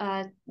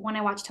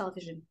watch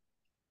television,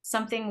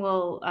 something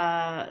will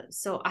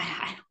so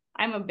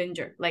I'm a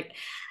binger. Like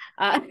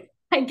uh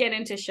I get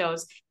into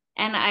shows.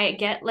 And I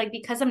get like,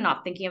 because I'm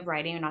not thinking of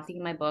writing, I'm not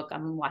thinking of my book,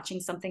 I'm watching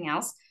something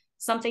else,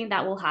 something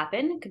that will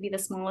happen. It could be the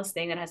smallest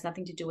thing that has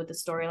nothing to do with the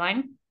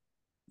storyline.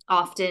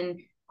 Often,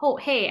 oh,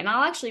 hey, and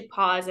I'll actually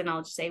pause and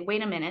I'll just say,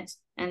 wait a minute.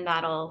 And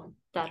that'll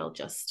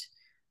just,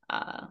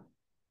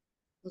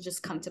 will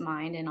just come to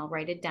mind and I'll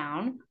write it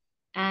down.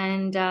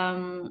 And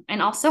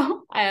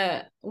also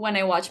when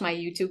I watch my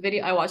YouTube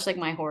video, I watch like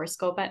my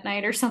horoscope at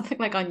night or something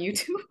like on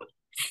YouTube.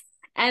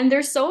 And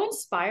they're so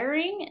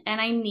inspiring and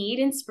I need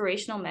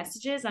inspirational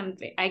messages.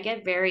 I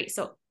get very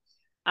so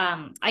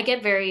I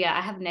get very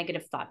I have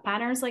negative thought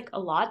patterns like a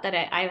lot that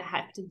I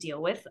have to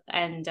deal with,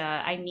 and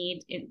I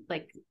need it,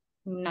 like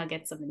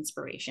nuggets of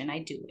inspiration. I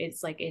do.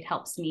 It's like it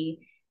helps me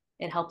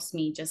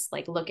just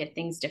like look at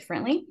things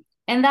differently,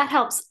 and that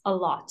helps a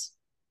lot.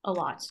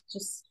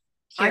 Just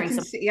hearing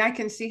some. I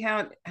can see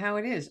how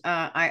it is.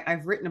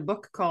 I've written a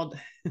book called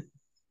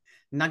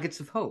Nuggets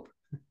of Hope.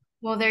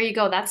 Well, there you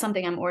go. That's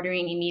something I'm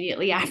ordering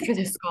immediately after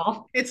this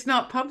call. It's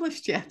not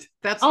published yet.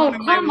 That's Oh, one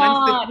of my come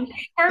ones that on.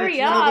 that's Hurry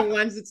one of up. the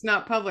ones that's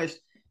not published.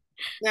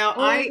 Now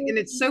and Oh,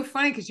 it's so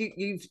funny because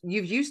you've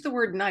used the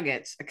word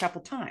nuggets a couple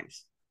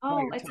times while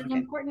oh, you're it's an talking.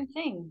 important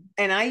thing.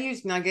 And I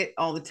use nugget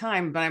all the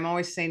time, but I'm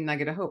always saying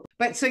nugget of hope.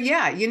 But so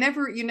yeah, you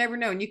never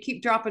know. And you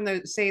keep dropping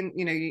those saying,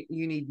 you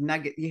need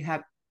nugget, you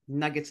have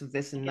nuggets of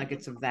this and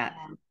nuggets of that.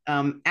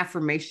 Yeah.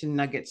 Affirmation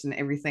nuggets and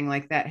everything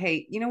like that.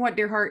 Hey, you know what,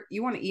 dear heart,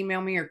 you want to email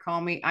me or call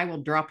me? I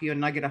will drop you a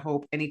nugget of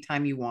hope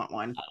anytime you want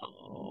one.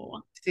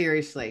 Oh,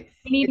 Seriously.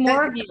 we need It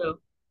more does, of you.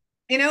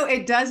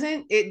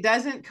 it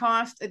doesn't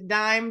cost a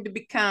dime to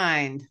be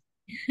kind.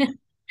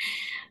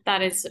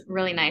 That is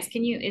really nice.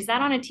 Is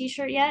that on a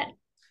t-shirt yet?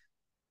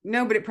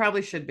 No, but it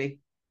probably should be.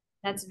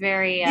 That's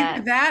very,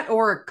 Either that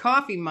or a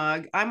coffee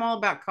mug. I'm all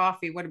about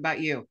coffee. What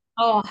about you?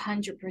 oh,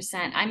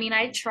 100%. I mean,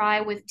 I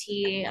try with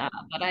tea,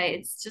 but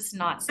it's just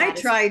not I satisfying.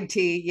 tried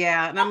tea,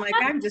 yeah. And I'm like,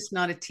 I'm just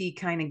not a tea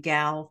kind of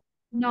gal.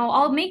 No,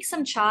 I'll make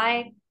some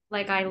chai.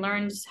 Like I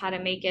learned how to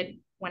make it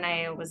when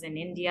I was in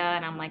India,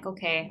 and I'm like,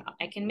 okay,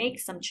 I can make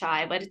some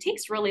chai, but it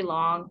takes really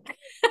long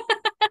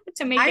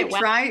to make it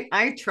well.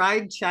 I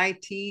tried chai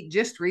tea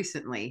just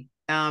recently.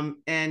 And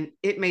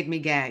it made me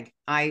gag.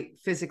 I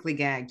physically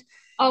gagged.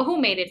 Oh, who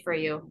made it for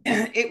you?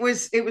 It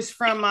was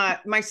from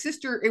my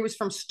sister, it was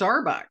from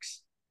Starbucks.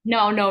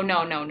 No, no,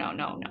 no, no, no,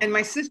 no, no, And my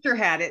no. sister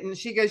had it and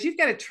she goes, "You've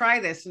got to try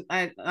this."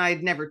 And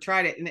I'd never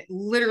tried it. And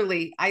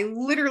I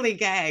literally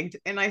gagged.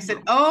 And I said,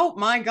 No. "Oh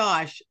my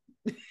gosh."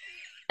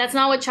 That's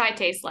not what chai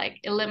tastes like.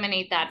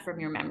 Eliminate that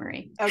from your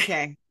memory.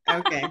 Okay.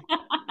 Okay.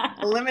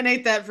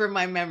 Eliminate that from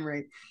my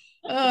memory.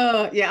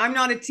 Oh yeah, I'm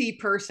not a tea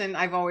person.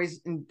 I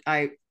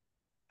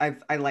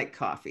like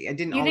coffee. I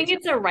didn't You think always.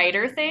 it's a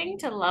writer thing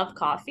to love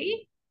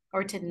coffee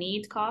or to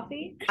need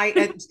coffee?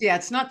 Yeah,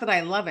 it's not that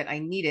I love it. I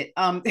need it.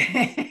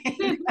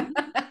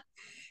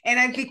 And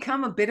I've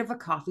become a bit of a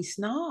coffee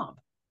snob.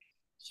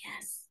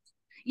 Yes.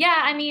 Yeah,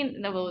 I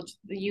mean, well,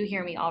 you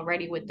hear me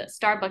already with the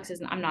Starbucks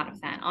is I'm not a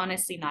fan.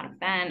 Honestly, not a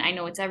fan. I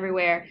know it's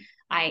everywhere.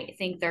 I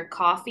think their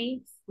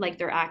coffee, like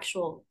their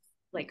actual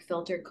like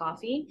filtered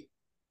coffee,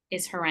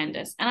 is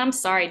horrendous. And I'm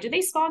sorry, do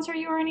they sponsor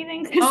you or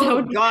anything?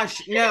 Oh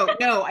gosh, no,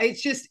 no.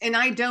 It's just, and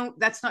I don't.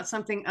 That's not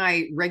something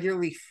I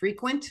regularly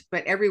frequent,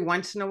 but every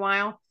once in a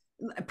while,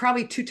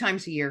 probably 2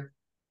 times a year,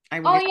 I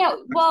will Oh get. yeah,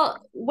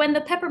 well, when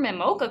the peppermint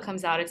mocha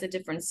comes out, it's a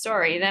different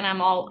story. Then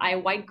I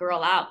white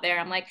girl out there.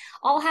 I'm like,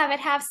 I'll have it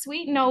half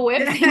sweet, no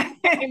whip. Thank you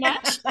very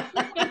much.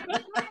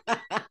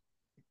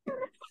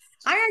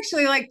 I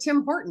actually like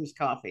Tim Hortons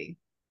coffee.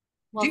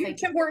 Do Well, you have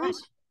thank you Tim very much.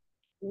 Hortons?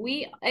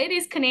 It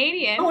is I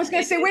Canadian. was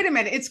going to It say, is, wait a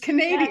minute, it's yes,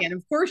 Canadian.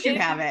 Of course you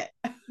it have is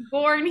it.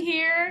 born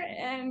here,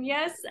 and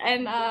yes,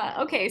 and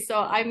okay. So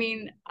I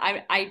mean,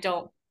 I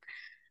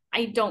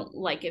don't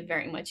like it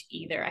very much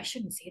either. I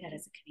shouldn't say that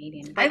as a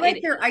Canadian, I but like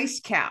it their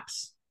ice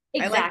caps.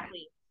 I like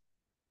exactly,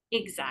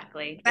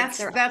 exactly. It's that's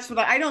their that's what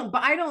I don't.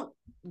 But I don't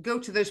go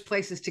to those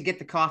places to get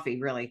the coffee.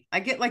 Really, I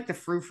get like the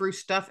frou frou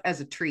stuff as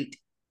a treat.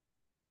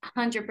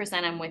 100%.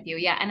 I'm with you.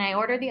 Yeah, and I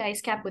order the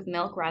ice cap with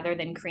milk rather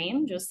than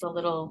cream. Just a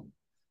little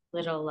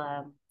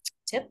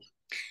tip.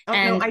 Oh no,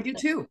 And I do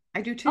too.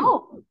 I do too.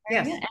 oh,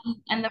 very Yes, good.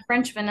 And the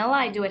French vanilla,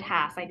 I do it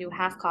half. I do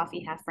half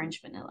coffee, half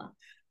French vanilla.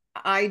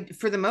 I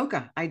for the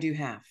mocha, I do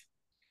have.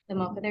 The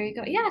mocha, there you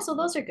go. Yeah, so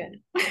those are good.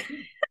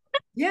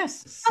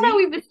 Yes. Now that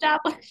See we've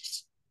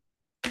established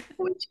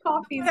which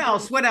coffees what go.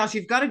 else? What else?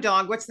 You've got a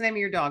dog. What's the name of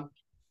your dog?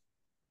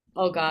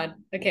 Oh God.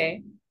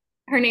 Okay.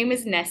 Her name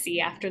is Nessie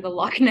after the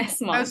Loch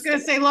Ness I was monster. going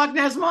to say Loch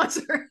Ness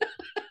monster.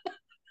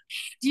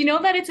 Do you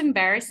know that it's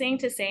embarrassing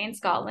to say in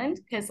Scotland?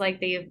 Because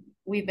like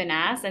we've been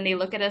asked and they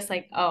look at us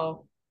like,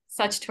 oh,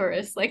 such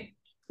tourists. Like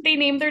they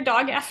named their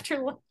dog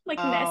after like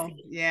Oh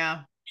Nessie.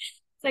 yeah.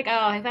 It's like,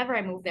 oh, if ever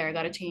I move there, I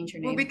gotta change her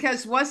Well, name.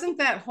 because wasn't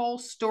that whole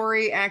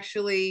story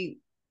actually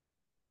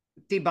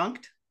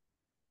debunked?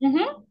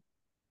 Mm-hmm.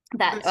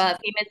 That It's-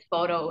 famous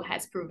photo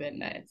has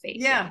proven fake.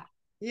 Yeah.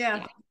 yeah. Yeah.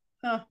 Yeah.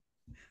 Huh.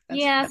 That's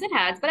Yes, it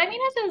has. But I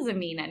mean, that doesn't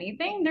mean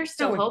anything. There's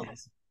still no, it hope.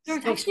 does. There's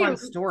Still actually fun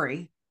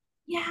story.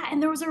 yeah,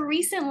 and there was a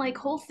recent like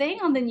whole thing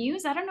on the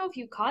news. I don't know if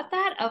you caught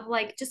that of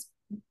like just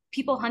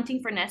people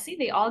hunting for Nessie.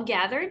 They all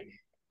gathered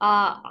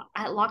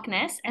at Loch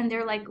Ness, and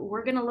they're like,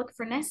 "We're gonna look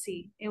for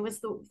Nessie." It was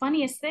the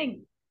funniest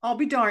thing. I'll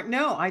be darned.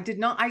 No, I did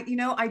not.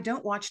 I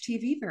don't watch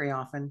TV very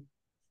often.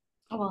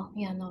 Oh well,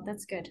 yeah, no,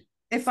 that's good.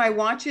 If I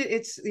watch it,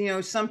 it's,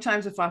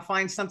 sometimes if I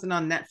find something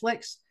on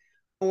Netflix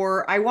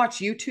or I watch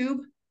YouTube,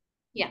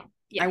 Yeah, I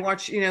yeah.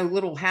 watch,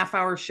 little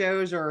half-hour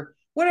shows or And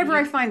whatever you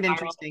I go find viral.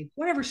 interesting,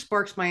 whatever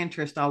sparks my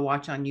interest, I'll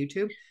watch on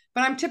YouTube.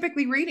 But I'm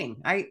typically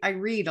reading. I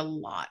read a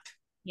lot.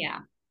 Yeah.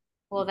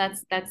 Well,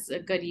 that's a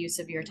good use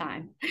of your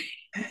time.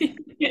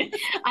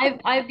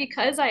 I've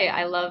because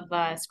I love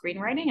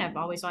screenwriting. I've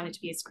always wanted to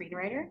be a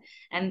screenwriter,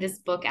 and this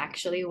book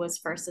actually was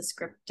first a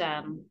script.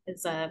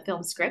 It's a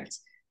film script.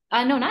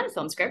 No, not a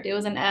film script. It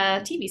was an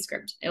TV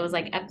script. It was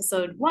like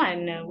episode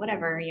one,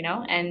 whatever,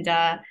 And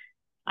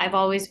I've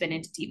always been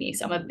into TV,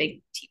 so I'm a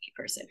big TV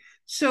person.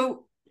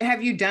 So,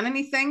 have you done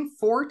anything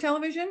for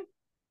television?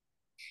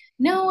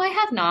 No, I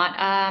have not.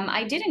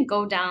 I didn't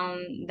go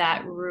down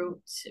that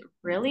route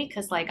really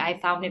because like I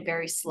found it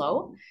very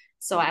slow.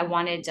 So I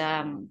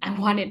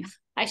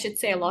should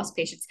say I lost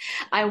patience.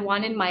 I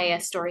wanted my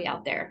story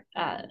out there,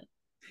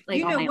 like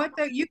You on know my what, own.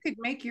 though? You could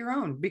make your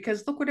own,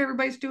 because look what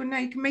everybody's doing now.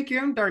 You can make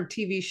your own darn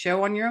TV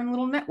show on your own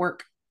little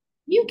network.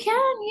 You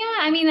can, yeah.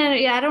 I mean,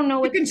 yeah, I don't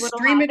know You can what'll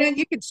stream it happen. in.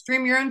 You could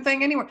stream your own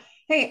thing anywhere.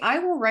 Hey, I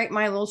will write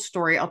my little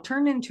story. I'll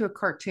turn it into a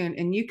cartoon,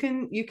 and you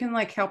can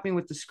like help me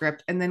with the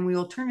script, and then we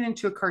will turn it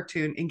into a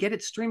cartoon and get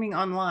it streaming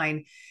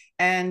online.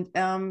 And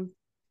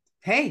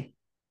hey,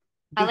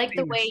 I be like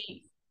the famous.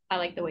 way I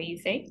like the way you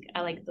think.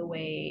 I like the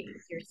way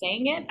you're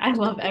saying it. I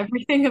love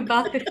everything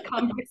about this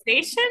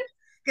conversation.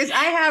 Because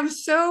I have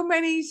so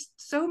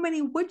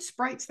many wood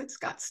sprites that's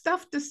got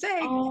stuff to say,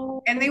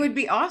 Oh, and they would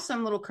be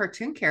awesome little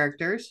cartoon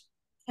characters,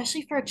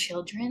 especially for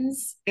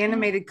children's.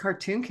 animated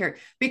cartoon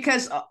character.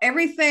 Because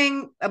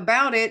everything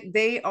about it,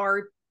 they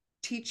are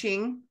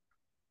teaching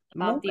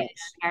About the morals.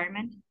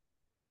 environment.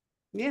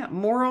 Yeah,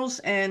 morals,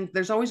 and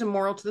there's always a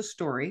moral to the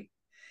story,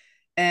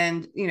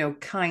 and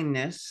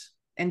kindness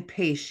and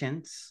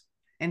patience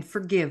and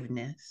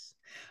forgiveness,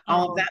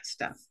 all of Oh, that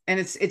stuff. And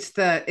it's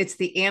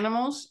the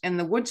animals and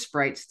the wood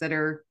sprites that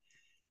are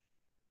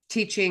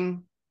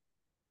teaching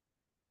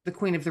the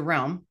queen of the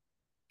realm,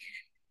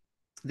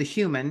 the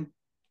human,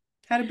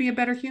 how to be a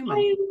better human.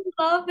 I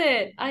love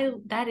it. I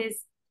that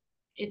is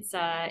it's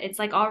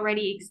like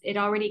it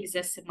already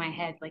exists in my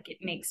head. Like it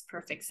makes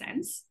perfect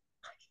sense.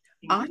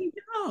 I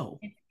know.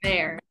 It's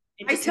there.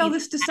 It I just tell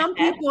needs this to to some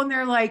manifest. people and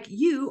they're like,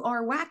 "You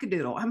are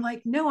wackadoodle." I'm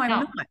like, "No, I'm No,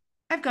 not.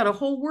 I've got a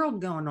whole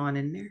world going on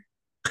in there."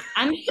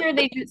 I'm sure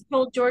they just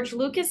told George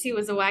Lucas he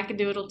was a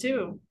wackadoodle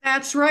too.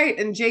 That's right.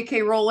 And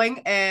J.K.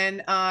 Rowling,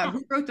 and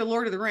who wrote the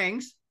Lord of the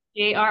Rings?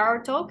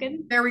 J.R.R.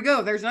 Tolkien. There we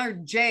go. There's another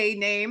J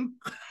name.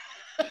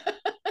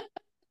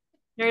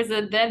 There's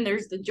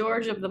the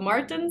George of the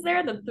Martins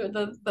there,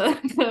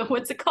 the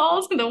what's it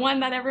called? The one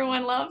that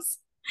everyone loves.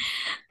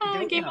 I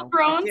don't Game of know.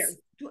 I Thrones.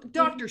 can't.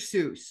 Dr.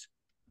 Seuss.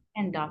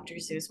 And Dr.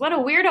 Seuss. What a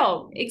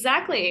weirdo.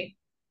 Exactly.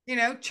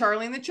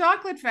 Charlie and the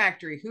Chocolate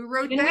Factory. Who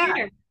wrote Even that?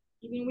 weirder.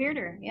 Even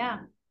weirder. Yeah.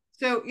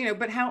 So,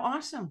 but how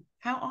awesome.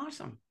 How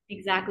awesome.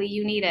 Exactly.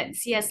 You need it.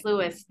 C.S.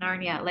 Lewis,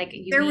 Narnia. Like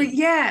you There we, need.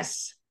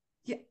 yes.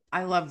 Yeah.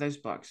 I love those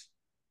books.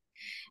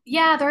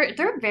 Yeah,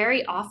 they're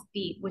very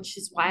offbeat, which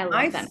is why I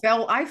I love them.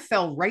 fell, I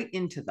fell right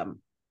into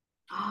them.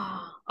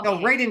 Oh, Fell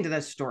okay. right into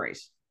those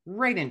stories.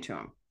 Right into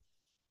them.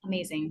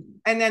 Amazing.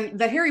 And then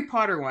the Harry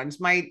Potter ones,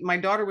 my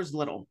daughter was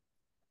little.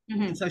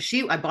 And Hmm.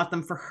 so I bought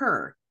them for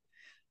her.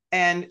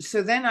 And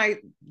so then I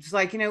was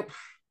like,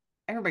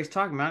 everybody's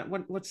talking about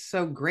it. What's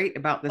so great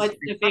about this What's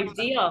Harry the Potter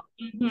big stuff?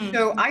 deal?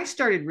 So Hmm. I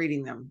started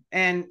reading them.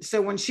 And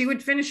so when she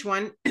would finish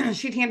one,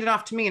 she'd hand it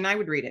off to me and I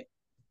would read it.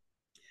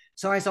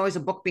 So I was always a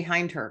book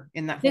behind her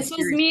in that whole This was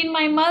series. me and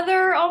my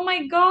mother. Oh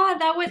my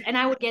God. And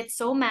I would get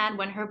so mad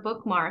when her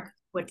bookmark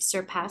would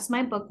surpass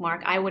my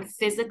bookmark. I would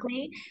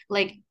physically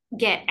like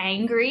get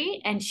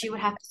angry and she would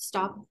have to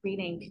stop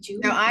reading. Could you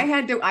Now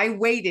imagine? I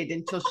waited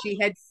until she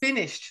had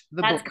finished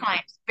the That's book,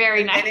 kind.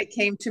 Very and then nice. it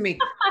came to me.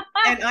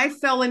 And I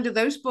fell into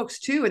those books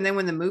too. And then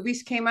when the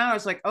movies came out, I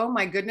was like, oh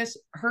my goodness,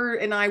 her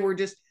and I were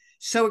just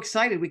so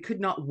excited. We could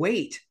not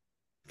wait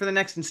for the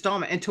next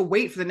installment. And to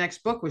wait for the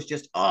next book was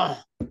just,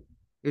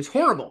 it was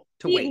horrible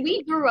to wait.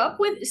 We grew up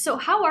with, so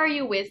how are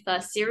you with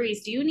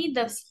series? Do you need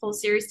this whole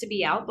series to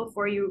be out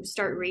before you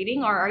start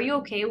reading, or are you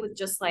okay with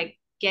just like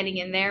getting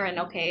in there and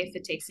okay if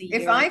it takes a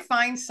If year? I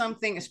find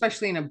something,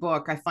 especially in a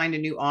book, I find a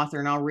new author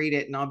and I'll read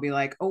it and I'll be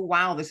like, oh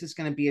wow, this is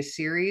going to be a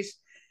series.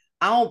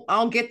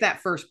 I'll get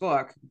that first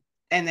book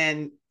and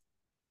then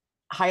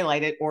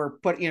highlight it or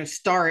put,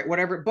 star it,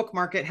 whatever,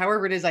 bookmark it,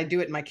 however it is I do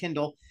it in my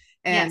Kindle.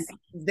 And Yes.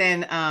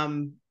 then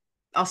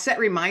I'll set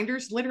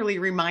reminders, literally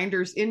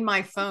reminders in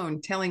my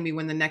phone telling me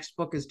when the next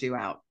book is due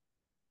out.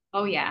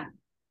 Oh yeah.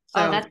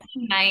 Oh, So that's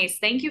nice.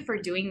 Thank you for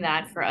doing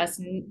that for us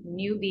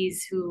newbies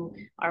who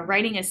are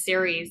writing a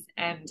series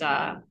that's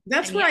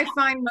and where yeah, I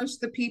find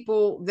most of the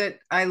people that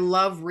I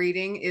love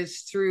reading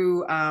is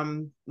through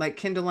like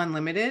Kindle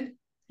Unlimited,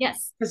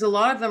 yes. because a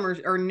lot of them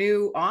are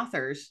new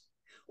authors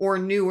or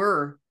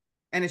newer.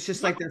 and it's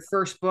just Yeah, like their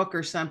first book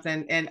or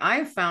something. And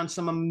I've found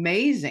some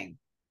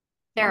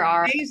there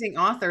are. amazing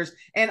authors,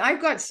 and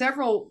I've got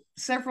several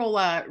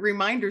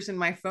reminders in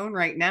my phone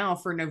right now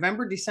for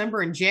November,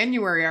 December, and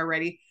January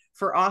already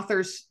for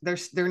authors.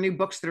 Their new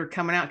books that are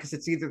coming out because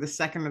it's either the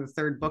second or the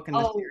third book in the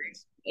Oh,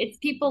 series. it's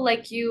people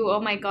like you.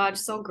 Oh my God,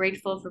 so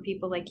grateful for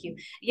people like you.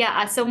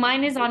 Yeah, so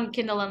mine is on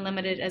Kindle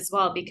Unlimited as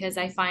well because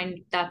I find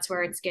that's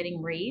where it's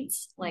getting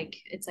reads. Like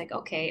it's like,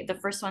 okay, the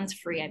first one's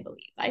free, I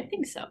believe. I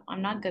think so.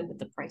 I'm not good with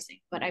the pricing,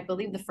 but I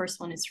believe the first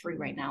one is free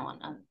right now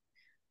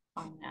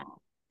on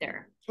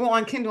there. Well,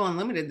 on Kindle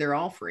Unlimited, they're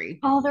all free.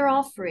 Oh, they're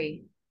all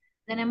free.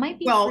 Then it might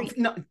be Well, free.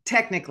 no,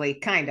 technically,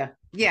 kind of.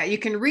 Yeah, you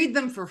can read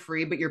them for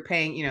free, but you're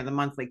paying, the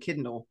monthly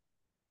Kindle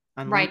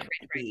Right, Unlimited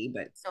right, right. fee.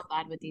 But So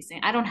bad with these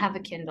things. I don't have a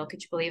Kindle.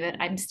 Could you believe it?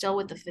 I'm still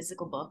with the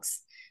physical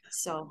books.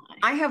 So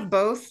I have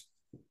both.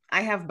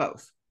 I have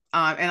both.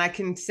 And I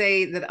can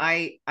say that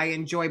I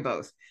enjoy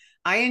both.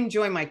 I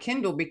enjoy my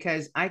Kindle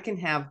because I can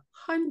have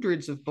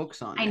hundreds of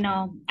books on I there.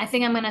 know. I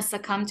think I'm gonna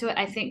succumb to it.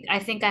 I think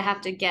I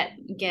have to get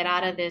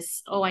out of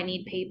this, oh, I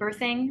need paper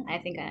thing. I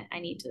think I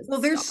need to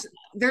Well, stop.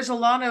 there's a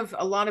lot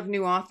of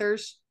new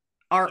authors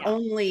are Yeah,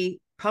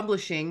 only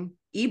publishing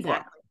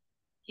ebook,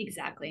 exactly.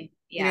 Exactly.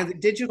 Yeah. the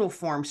digital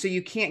form, so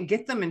you can't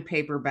get them in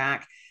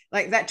paperback.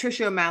 Like that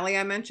Trisha O'Malley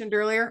I mentioned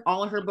earlier,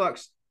 all of her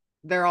books,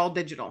 they're all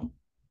digital,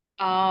 and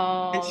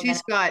Oh,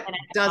 she's got then I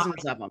have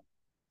dozens options. of them.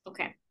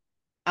 Okay.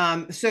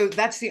 So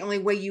that's the only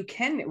way you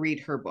can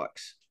read her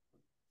books,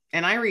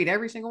 and I read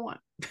every single one.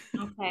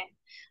 Okay.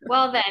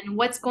 Well then,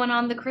 what's going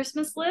on the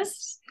Christmas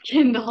list?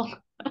 Kindle.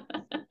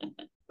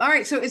 All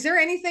right. So, is there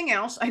anything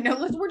else? I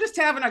know we're just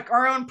having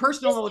our own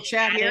personal Just little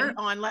chat here chatting.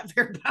 on Let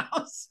Fear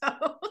Bow. So,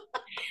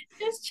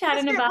 Just let's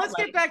chatting get about let's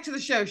get back to the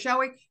show, shall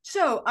we?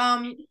 So,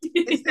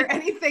 is there life.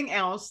 anything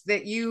else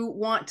that you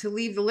want to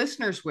leave the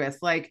listeners with,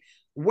 like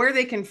where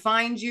they can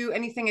find you?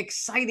 Anything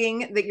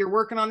exciting that you're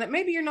working on that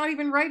maybe you're not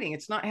even writing?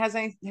 It's not has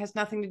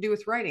nothing to do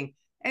with writing.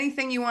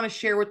 Anything you want to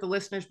share with the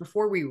listeners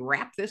before we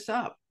wrap this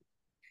up?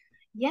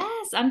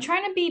 Yes, I'm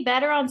trying to be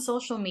better on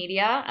social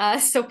media.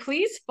 So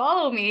please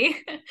follow me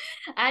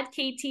at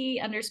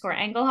KT underscore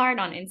Engelhardt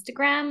on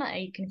Instagram.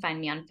 You can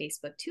find me on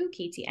Facebook too,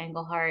 KT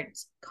Engelhardt,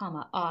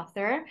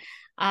 author.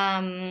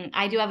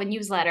 I do have a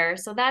newsletter,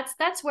 so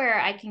that's where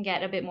I can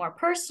get a bit more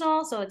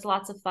personal. So it's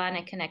lots of fun.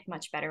 I connect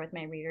much better with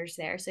my readers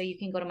there. So you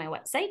can go to my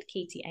website,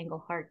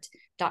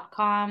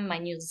 ktengelhardt.com. My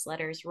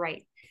newsletter is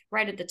right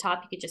at the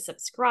top. You could just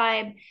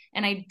subscribe,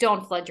 and I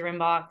don't flood your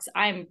inbox.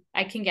 I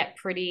can get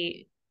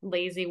pretty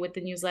lazy with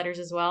the newsletters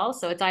as well.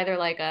 So it's either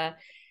like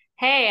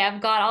hey,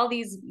 I've got all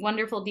these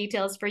wonderful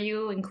details for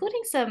you,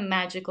 including some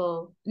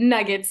magical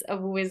nuggets of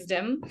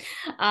wisdom.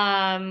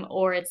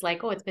 Or it's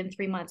like, oh, it's been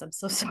 3 months. I'm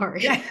so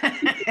sorry.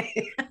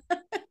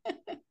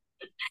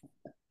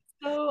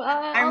 So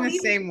I'm I'll the leave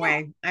it same at that.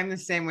 way. I'm the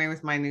same way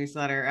with my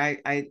newsletter.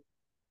 I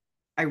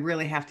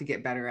really have to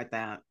get better at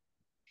that.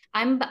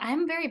 I'm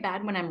very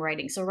bad when I'm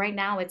writing. So right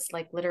now it's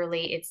like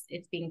literally it's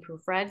being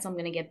proofread. So I'm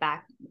gonna get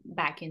back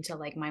into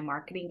like my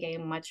marketing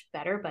game much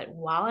better. But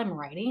while I'm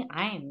writing,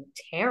 I am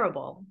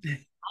terrible.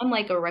 I'm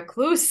like a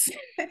recluse.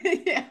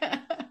 Yeah.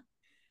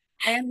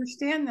 I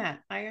understand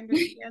that. I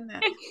understand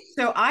that.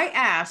 So I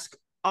ask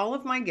all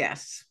of my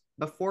guests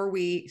before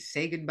we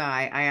say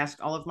goodbye, I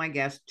ask all of my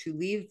guests to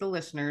leave the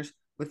listeners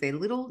with a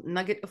little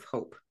nugget of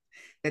hope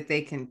that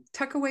they can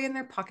tuck away in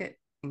their pocket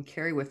and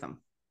carry with them.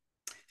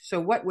 So,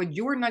 what would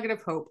your nugget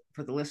of hope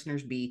for the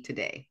listeners be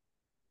today?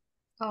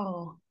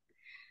 Oh,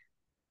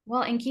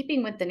 well, in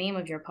keeping with the name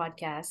of your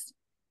podcast,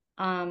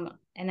 and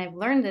I've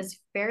learned this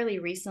fairly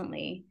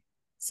recently.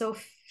 So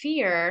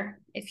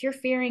fear, if you're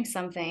fearing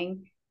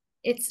something,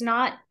 it's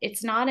not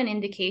an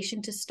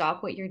indication to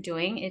stop what you're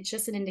doing. It's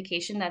just an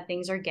indication that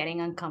things are getting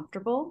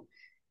uncomfortable.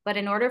 But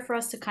in order for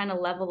us to kind of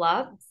level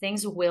up,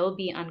 things will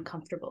be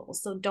uncomfortable.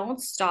 So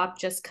don't stop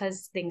just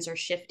because things are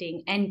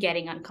shifting and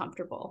getting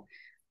uncomfortable.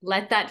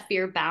 Let that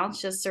fear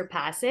bounce, just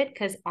surpass it.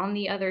 Because on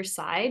the other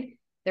side,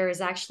 there is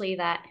actually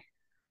that,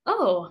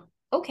 oh,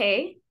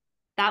 okay,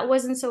 that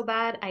wasn't so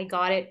bad. I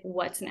got it.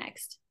 What's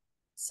next?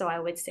 So I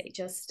would say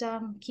just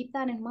keep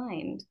that in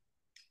mind.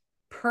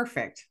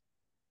 Perfect.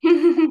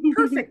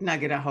 Perfect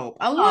nugget of hope.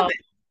 I love Oh, it.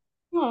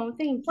 oh,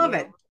 thank Love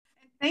it. you.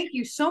 Thank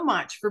you so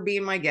much for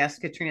being my guest,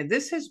 Katrina.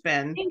 This has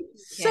been Thank you,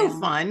 so Kim.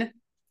 fun.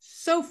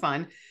 So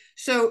fun.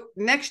 So,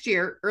 next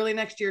year, early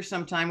next year,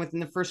 sometime within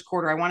the first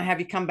quarter, I want to have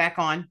you come back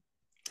on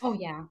Oh,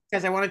 yeah.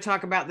 because I want to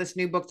talk about this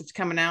new book that's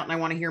coming out, and I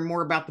want to hear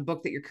more about the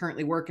book that you're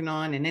currently working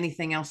on and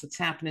anything else that's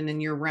happening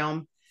in your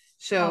realm. Oh,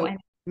 So and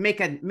make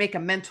a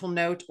mental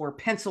note or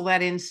pencil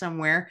that in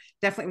somewhere.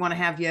 Definitely want to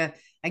have you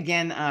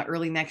again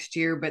early next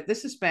year. But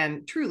this has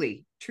been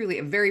truly, truly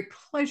a very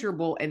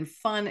pleasurable and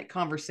fun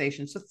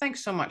conversation. So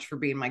thanks so much for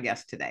being my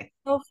guest today.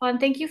 so fun.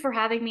 Thank you for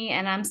having me.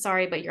 And I'm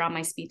sorry, but you're on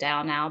my speed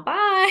dial now. Bye.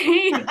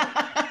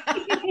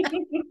 I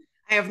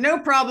have no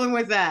problem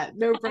with that.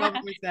 No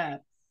problem with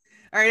that.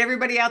 All right,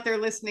 everybody out there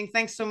listening,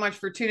 thanks so much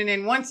for tuning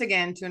in once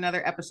again to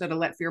another episode of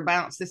Let Fear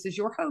Bounce. This is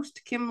your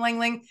host, Kim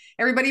Langling.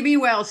 Everybody be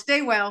well,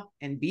 stay well,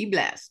 and be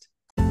blessed.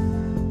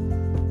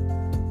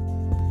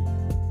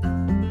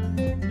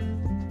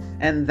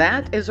 And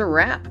that is a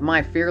wrap,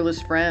 my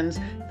fearless friends.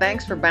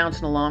 Thanks for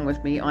bouncing along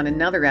with me on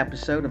another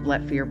episode of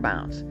Let Fear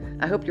Bounce.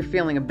 I hope you're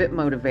feeling a bit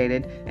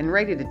motivated and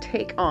ready to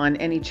take on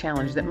any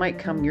challenge that might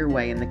come your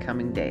way in the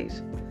coming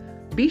days.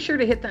 Be sure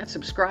to hit that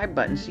subscribe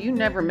button so you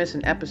never miss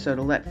an episode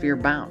of Let Fear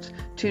Bounce.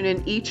 Tune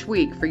in each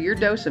week for your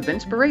dose of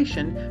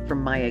inspiration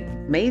from my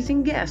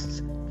amazing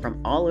guests from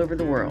all over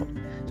the world.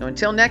 So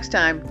until next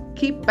time,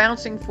 keep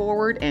bouncing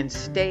forward and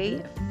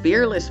stay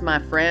fearless, my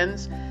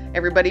friends.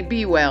 Everybody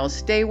be well,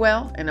 stay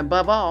well, and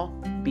above all,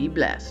 be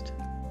blessed.